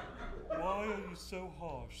 why are you so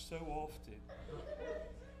harsh so often?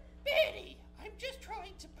 Barry, I'm just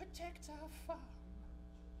trying to protect our farm.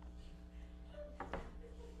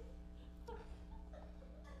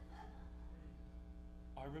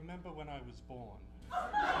 I remember when I was born.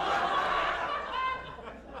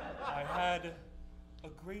 I had a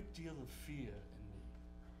great deal of fear in me.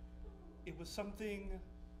 It was something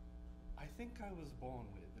I think I was born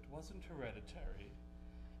with. It wasn't hereditary.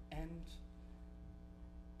 And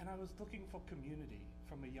I was looking for community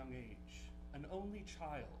from a young age. An only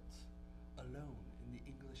child, alone in the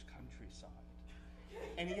English countryside.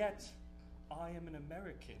 And yet, I am an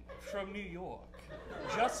American from New York,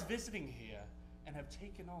 just visiting here, and have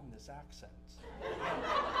taken on this accent.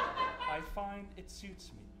 I find it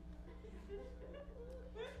suits me.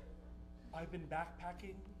 I've been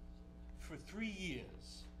backpacking for 3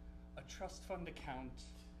 years, a trust fund account,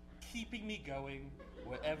 keeping me going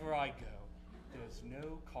wherever I go. There's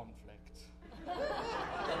no conflict.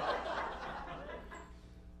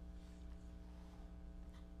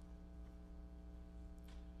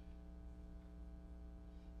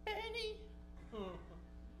 Bernie,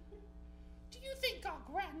 do you think our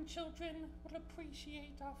grandchildren will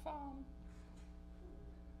appreciate our farm?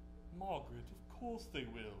 Margaret, of course they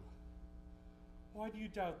will. Why do you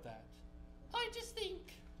doubt that? I just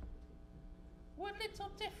think we're a little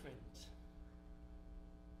different.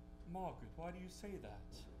 Margaret, why do you say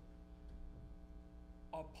that?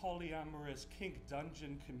 our polyamorous kink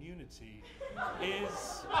dungeon community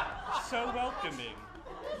is so welcoming.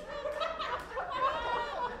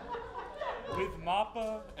 With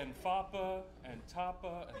Mappa and Fappa and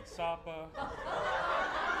Tappa and Sappa,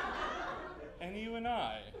 and you and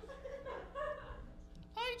I.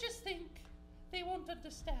 I just think they won't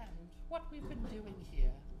understand what we've been doing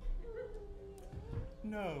here.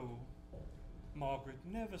 No, Margaret,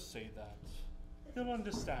 never say that. They'll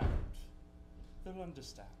understand. They'll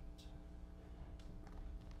understand.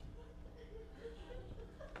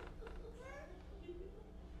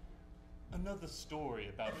 Another story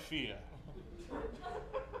about fear.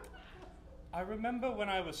 I remember when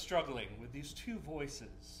I was struggling with these two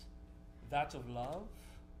voices, that of love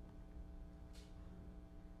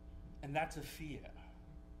and that of fear.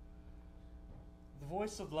 The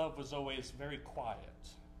voice of love was always very quiet.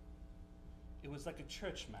 It was like a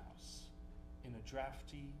church mouse in a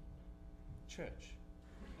drafty church.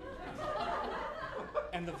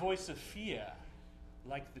 And the voice of fear,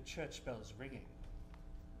 like the church bells ringing.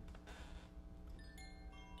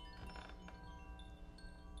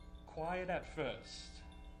 Quiet at first,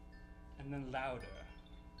 and then louder.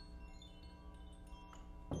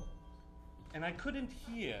 And I couldn't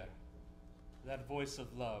hear that voice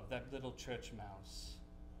of love, that little church mouse.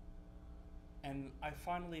 And I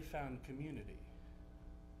finally found community.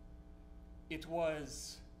 It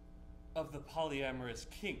was of the polyamorous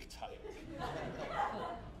kink type.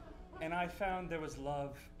 And I found there was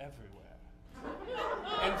love everywhere.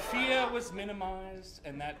 And fear was minimized,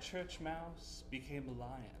 and that church mouse became a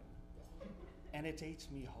lion. And it ate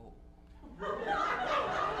me whole.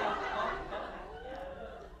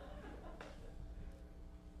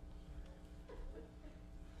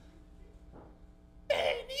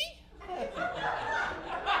 Benny?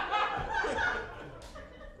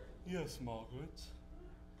 Yes, Margaret.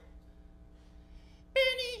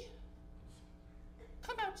 Benny,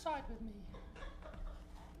 come outside with me.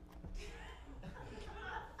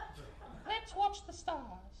 Let's watch the stars.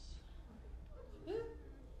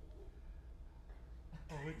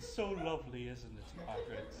 Oh, it's so lovely, isn't it,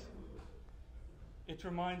 Margaret? It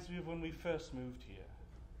reminds me of when we first moved here.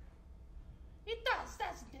 It does,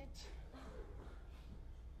 doesn't it?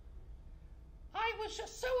 I was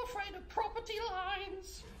just so afraid of property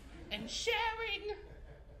lines and sharing.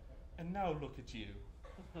 And now look at you.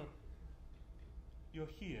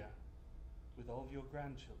 You're here with all of your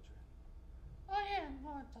grandchildren. I am,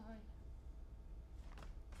 aren't I?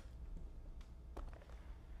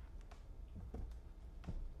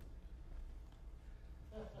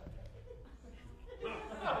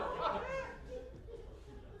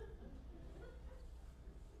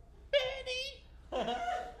 Benny!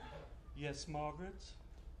 Yes, Margaret?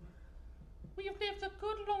 We've lived a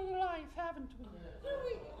good long life, haven't we?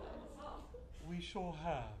 We sure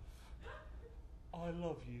have. I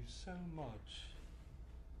love you so much.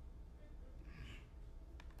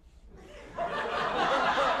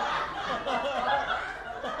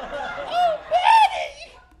 Oh,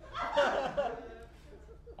 Benny!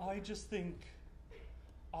 I just think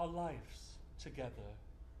our lives together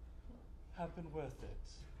have been worth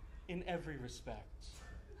it in every respect.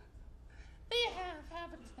 They have,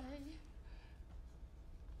 haven't they?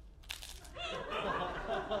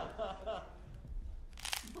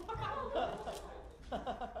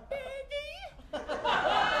 Benny?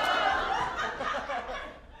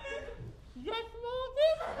 Yes,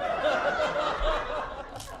 Morgan?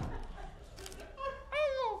 I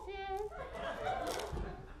love you.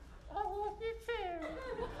 I love you too.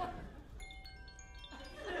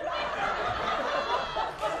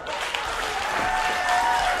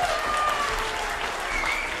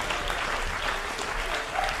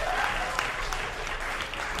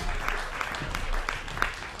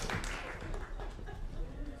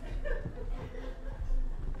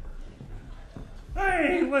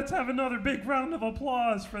 Hey, let's have another big round of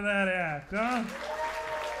applause for that act, huh?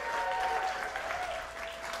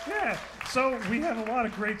 Yeah, so we have a lot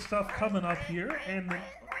of great stuff coming up here, and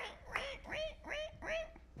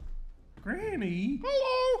Granny?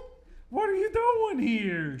 Hello! What are you doing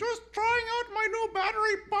here? Just trying out my new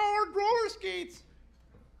battery-powered roller skates.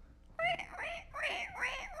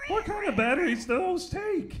 What kind of batteries do those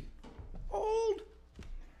take? Old.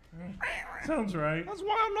 Sounds right. That's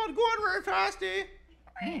why I'm not going very fast, eh?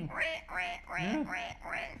 Yeah.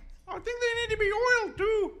 I think they need to be oiled,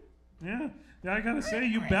 too. Yeah, I gotta say,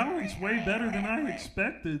 you balance way better than I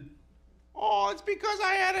expected. Oh, it's because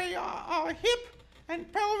I had a hip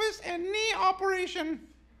and pelvis and knee operation.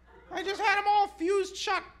 I just had them all fused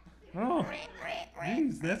shut. Oh,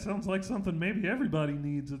 geez, that sounds like something maybe everybody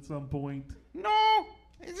needs at some point. No,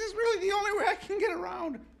 This is really the only way I can get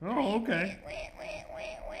around. Oh, okay.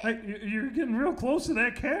 Hey, you're getting real close to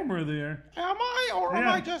that camera there. Am I, or am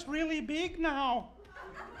Yeah. I just really big now?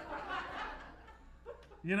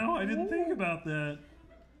 You know, I didn't think about that.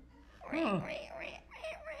 Huh.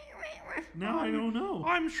 Now I don't know.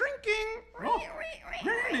 I'm shrinking. Oh,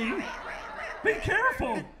 Granny, be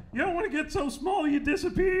careful. You don't want to get so small you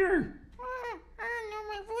disappear.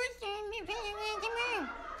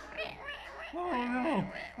 Oh no,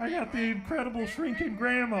 I got the incredible shrinking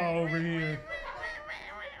grandma over here.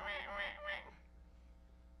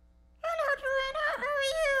 Hello, Joanna. How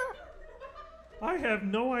are you? I have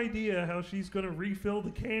no idea how she's going to refill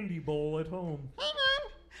the candy bowl at home. Hang on.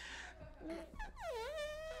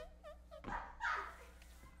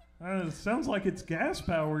 It sounds like it's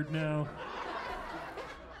gas-powered now.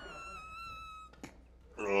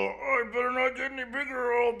 I better not get any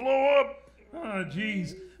bigger or I'll blow up. Ah,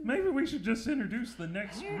 geez. Maybe we should just introduce the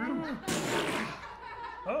next group.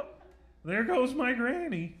 Oh, there goes my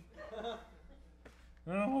granny.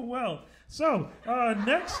 Oh, well. So,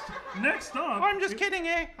 next up... I'm just kidding,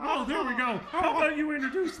 eh? Oh, there we go. How about you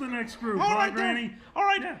introduce the next group, All huh, right, Granny? then. All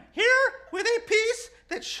right, Yeah. here with a piece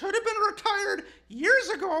that should have been retired years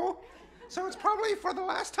ago, so it's probably for the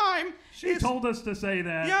last time. She told us to say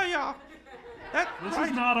that. Yeah. This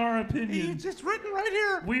is not our opinion. It's written right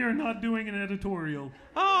here. We are not doing an editorial.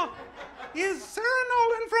 Is Sarah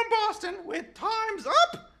Nolan from Boston with Time's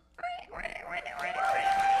Up?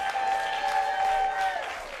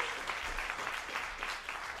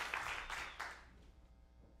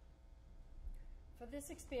 For this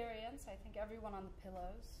experience, I think everyone on the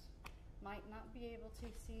pillows might not be able to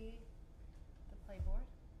see the playboard.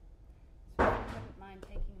 So if you wouldn't mind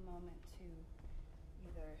taking a moment to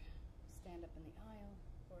either stand up in the aisle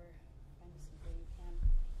or find a seat where you can.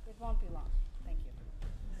 It won't be long. Thank you.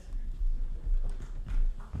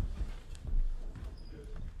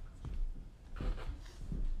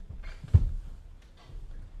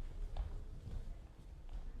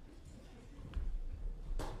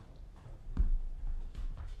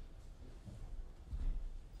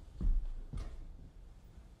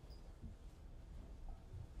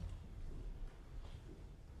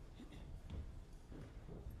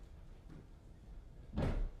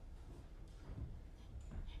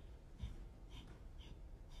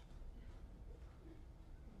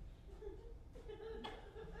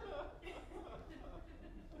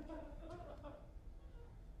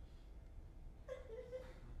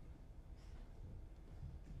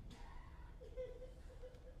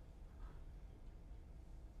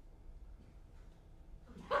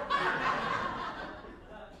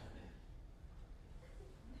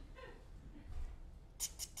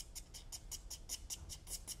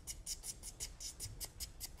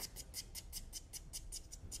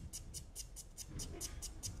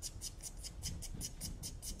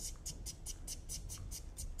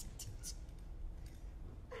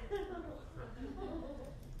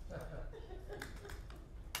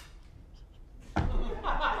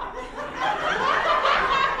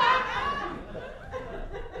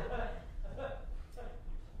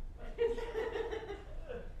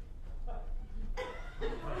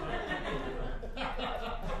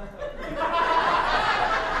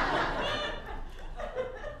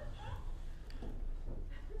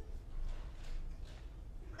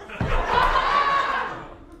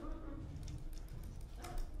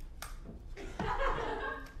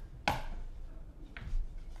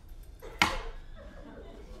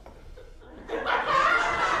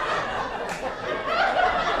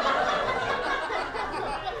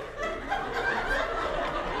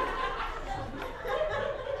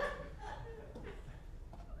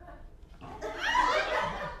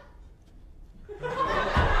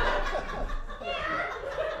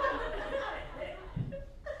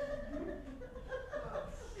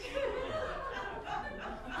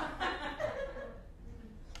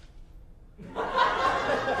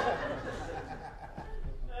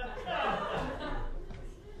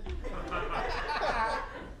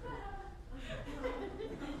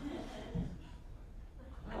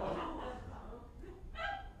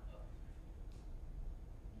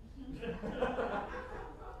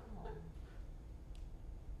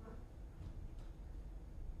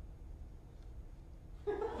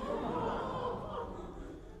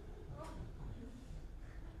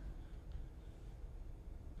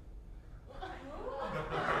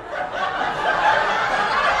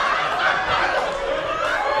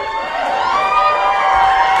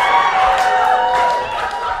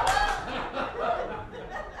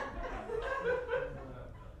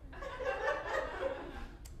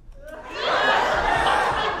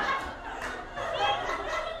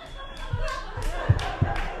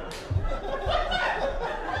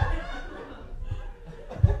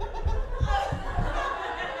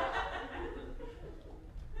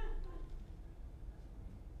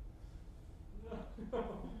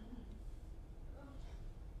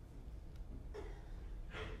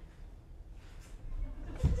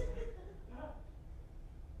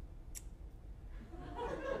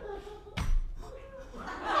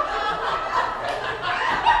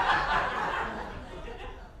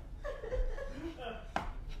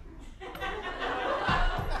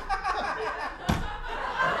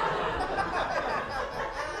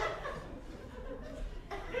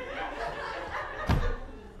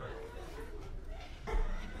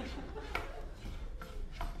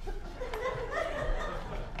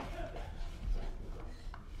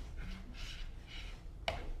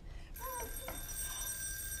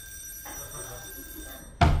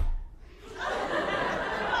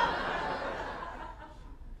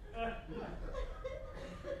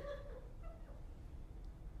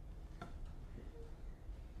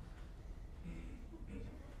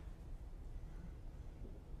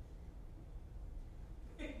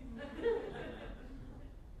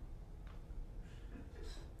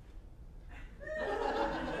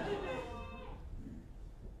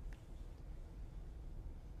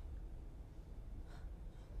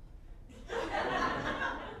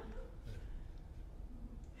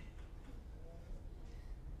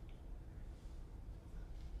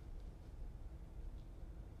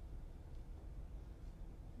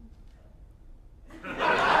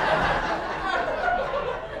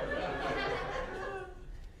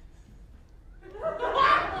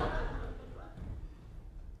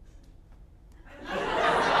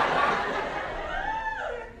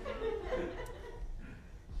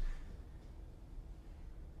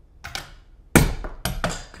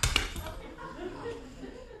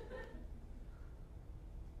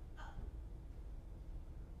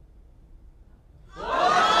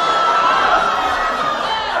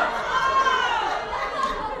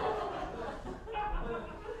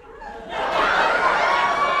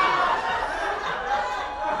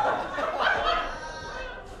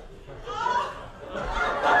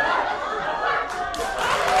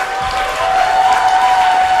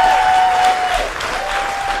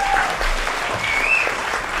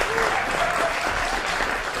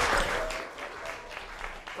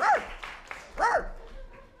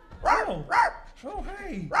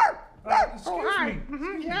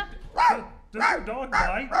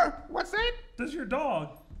 What's that? Does your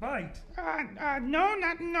dog bite?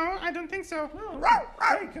 No, I don't think so.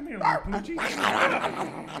 Hey, come here, little Poochie.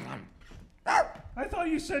 I thought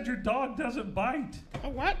you said your dog doesn't bite.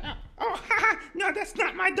 What? No, that's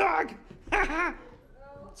not my dog.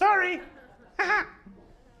 Sorry.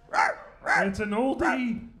 It's an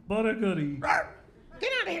oldie but a goodie.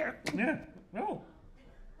 Get out of here. Yeah. Oh.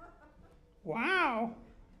 Wow.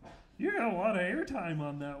 You got a lot of airtime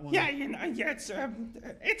on that one. Yeah, it's a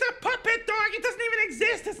puppet dog. It doesn't even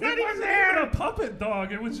exist. It's not even It there. wasn't a puppet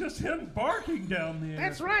dog. It was just him barking down there.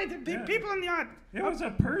 That's right. People in the yard. It was a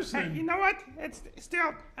person. You know what? It's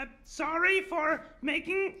still sorry for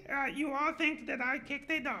making you all think that I kicked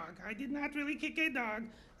a dog. I did not really kick a dog.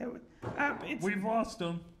 We've lost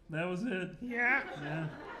him. That was it. Yeah. Yeah.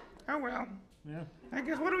 Oh well. Yeah. I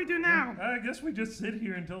guess what do we do now? I guess we just sit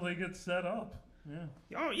here until they get set up. Yeah.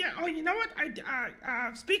 Oh yeah. Oh, you know what?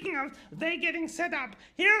 Speaking of they getting set up,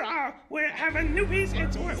 here we have a new piece.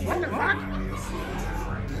 It's what the fuck? I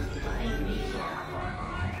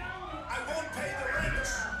won't pay the rent.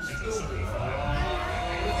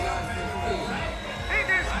 Hey,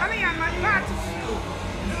 there's honey on my butt.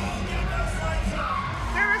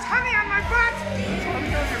 There is honey on my butt. There's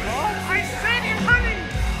honey on your butt? I said in honey.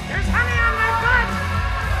 There's honey on my butt.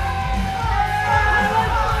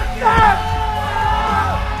 Stop!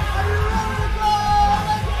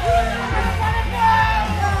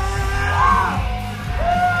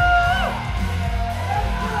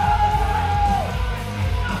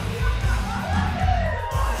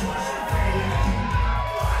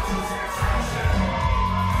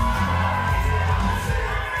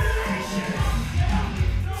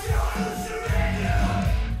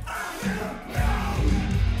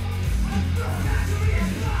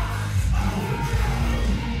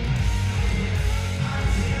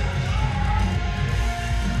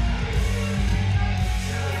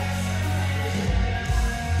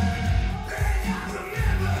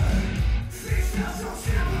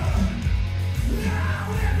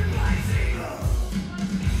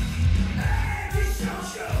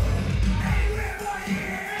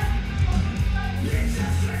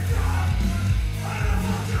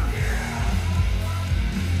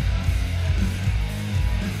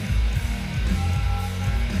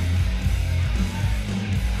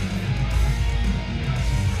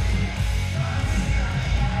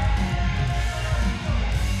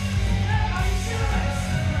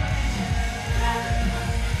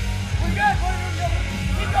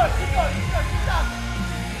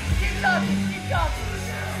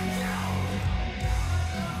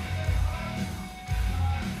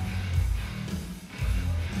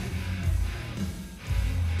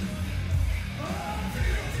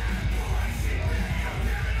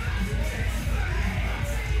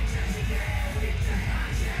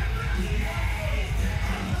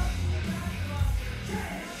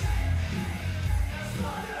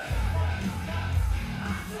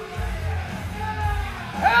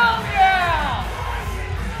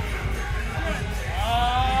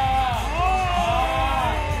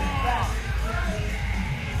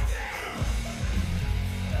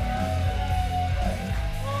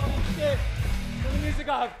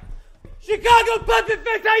 Chicago. Chicago Puppet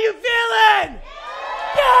Fest, how you feeling?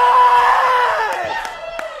 Yes!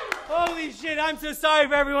 Holy shit, I'm so sorry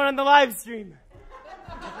for everyone on the live stream.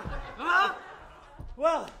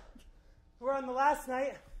 Well, we're on the last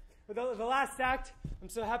night, the last act. I'm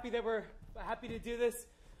so happy that we're happy to do this.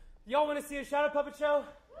 Y'all want to see a shadow puppet show?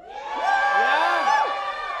 Yeah?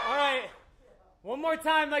 All right. One more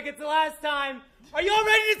time like it's the last time. Are y'all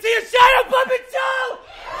ready to see a shadow puppet show?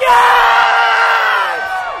 Yes!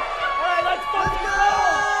 All right, let's fucking go!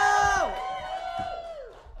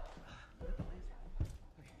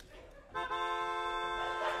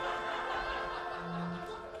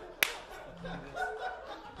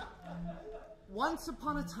 Once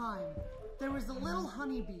upon a time, there was a little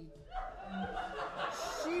honeybee.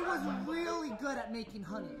 She was really good at making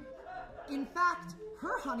honey. In fact,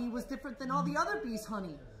 her honey was different than all the other bees'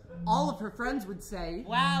 honey. All of her friends would say,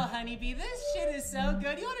 "Wow, honeybee, this shit is so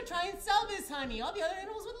good. You ought to try and sell this honey. All the other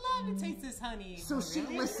animals would love to taste this honey." So she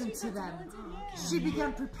listened to them. She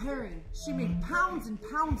began preparing. She made pounds and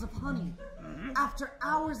pounds of honey. After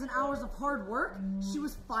hours and hours of hard work, she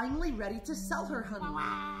was finally ready to sell her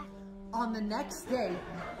honey. On the next day,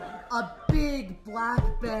 a big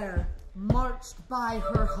black bear marched by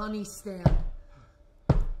her honey stand.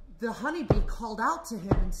 The honeybee called out to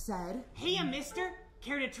him and said, "Hey, mister,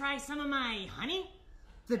 care to try some of my honey?"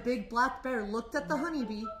 The big black bear looked at the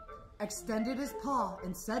honeybee, extended his paw,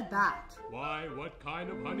 and said back, "Why, what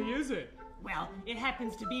kind of honey is it?" "Well, it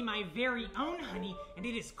happens to be my very own honey, and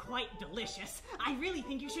it is quite delicious. I really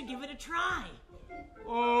think you should give it a try."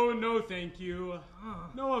 "Oh, no thank you.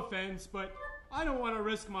 No offense, but I don't want to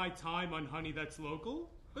risk my time on honey that's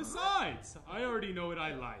local. Besides, I already know what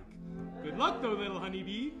I like. Good luck though, little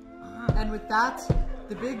honeybee." And with that,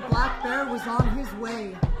 the big black bear was on his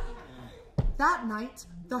way. That night,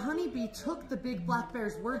 the honeybee took the big black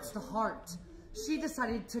bear's words to heart. She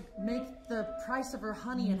decided to make the price of her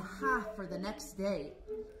honey in half for the next day.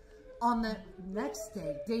 On the next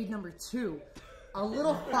day, day number 2, a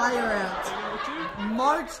little fire ant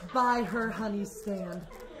marched by her honey stand.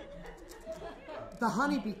 The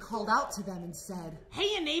honeybee called out to them and said,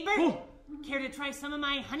 "Hey, neighbor, care to try some of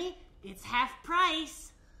my honey? It's half price."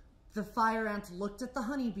 The fire ant looked at the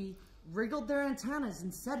honeybee, wriggled their antennas,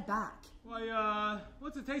 and said back, "Why,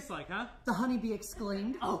 what's it taste like, huh?" The honeybee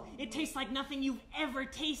exclaimed, "Oh, it tastes like nothing you've ever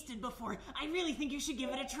tasted before. I really think you should give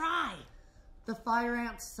it a try." The fire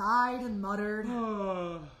ant sighed and muttered,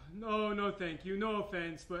 "Oh, no thank you. No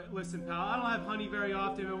offense, but listen, pal, I don't have honey very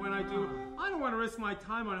often, and when I do, I don't want to risk my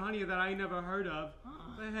time on honey that I never heard of.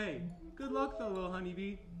 But hey, good luck though, little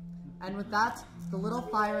honeybee." And with that, the little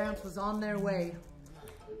fire ant was on their way.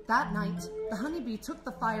 That night, the honeybee took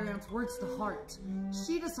the fire ant's words to heart.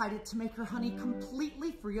 She decided to make her honey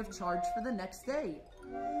completely free of charge for the next day.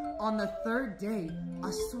 On the 3rd day,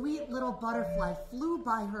 a sweet little butterfly flew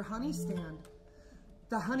by her honey stand.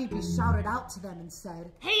 The honeybee shouted out to them and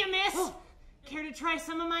said, "Hey, miss, care to try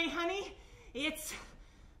some of my honey? It's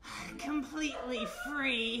completely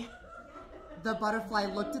free." The butterfly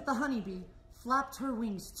looked at the honeybee, flapped her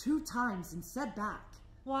wings 2 times, and said back,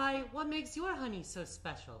 "Why, what makes your honey so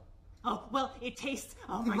special?" "Oh, well, it tastes..."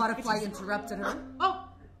 The butterfly interrupted her. "Oh,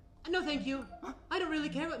 no thank you. I don't really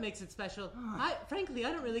care what makes it special. Frankly,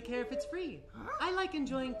 I don't really care if it's free. I like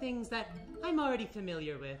enjoying things that I'm already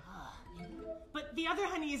familiar with." "But the other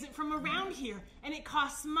honey isn't from around here, and it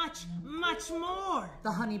costs much, much more."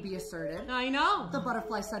 The honeybee asserted. "I know," the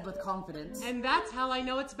butterfly said with confidence. "And that's how I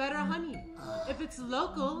know it's better honey. If it's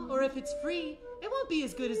local or if it's free, it won't be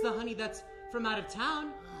as good as the honey that's from out of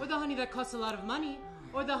town, or the honey that costs a lot of money,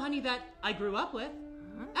 or the honey that I grew up with.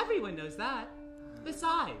 Everyone knows that.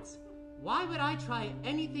 Besides, why would I try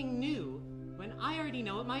anything new when I already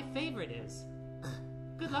know what my favorite is?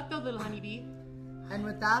 Good luck though, little honeybee." And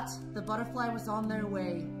with that, the butterfly was on their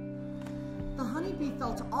way. The honeybee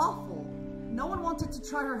felt awful. No one wanted to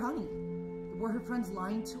try her honey. Were her friends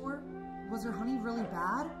lying to her? Was her honey really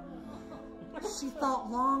bad? She thought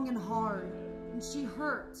long and hard, and she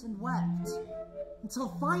hurt and wept, until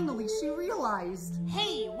finally she realized,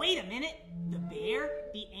 "Hey, wait a minute. The bear,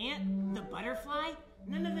 the ant, the butterfly,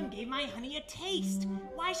 none of them gave my honey a taste.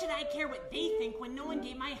 Why should I care what they think when no one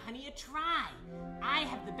gave my honey a try? I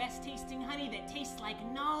have the best tasting honey that tastes like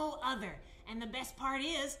no other. And the best part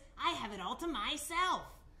is, I have it all to myself."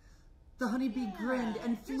 The honeybee grinned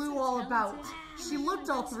and flew all about. She looked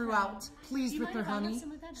all throughout, pleased with her honey.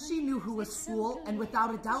 She knew who was fool, and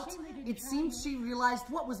without a doubt, it seemed she realized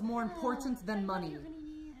what was more important than money.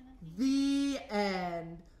 The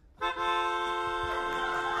end.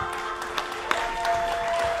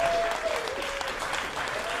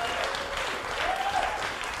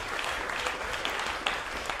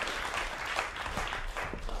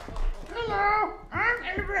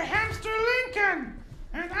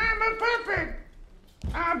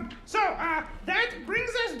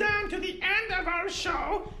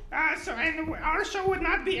 show. And our show would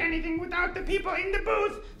not be anything without the people in the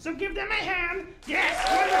booth. So give them a hand. Yes,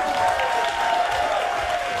 wonderful.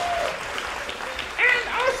 And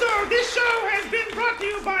also, this show has been brought to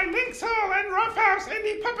you by Lynx Hall and Roughhouse and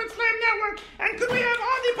the Puppet Slam Network. And could we have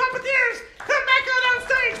all the puppeteers come back out on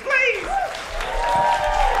stage, please?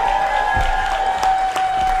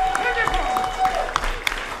 Wonderful.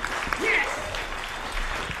 Yes.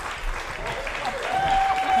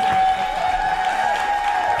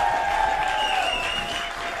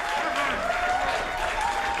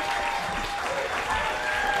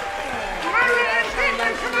 Myra and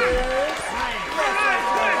Caitlin, come on.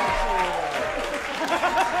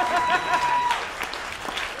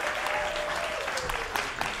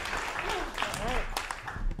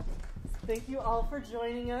 Thank you all for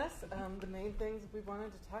joining us. The main things we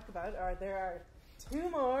wanted to talk about are there are 2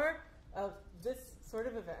 more of this sort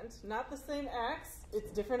of event. Not the same acts.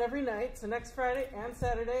 It's different every night. So next Friday and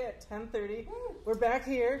Saturday at 10:30, we're back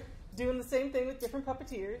here doing the same thing with different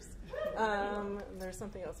puppeteers. There's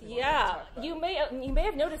something else we wanted to talk about. You may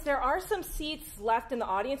have noticed there are some seats left in the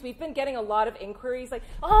audience. We've been getting a lot of inquiries like,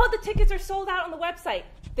 oh, the tickets are sold out on the website.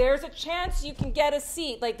 There's a chance you can get a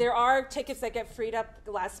seat. Like, there are tickets that get freed up at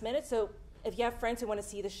the last minute. So if you have friends who want to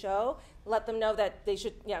see the show, let them know that they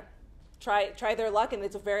should try their luck, and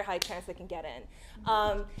it's a very high chance they can get in.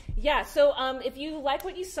 So if you like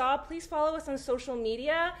what you saw, please follow us on social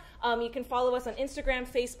media. You can follow us on Instagram,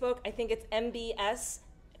 Facebook. I think it's MBS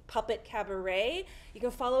Puppet Cabaret. You can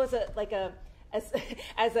follow us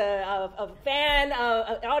as a fan,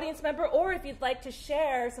 an audience member, or if you'd like to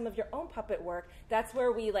share some of your own puppet work, that's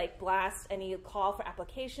where we blast any call for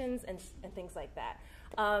applications and things like that.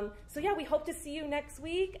 We hope to see you next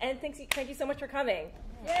week, and thank you so much for coming.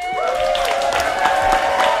 Yay!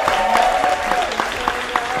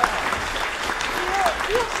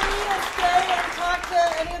 Feel free to stay and talk to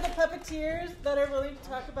any of the puppeteers that are willing to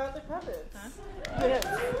talk about their puppets. Yes.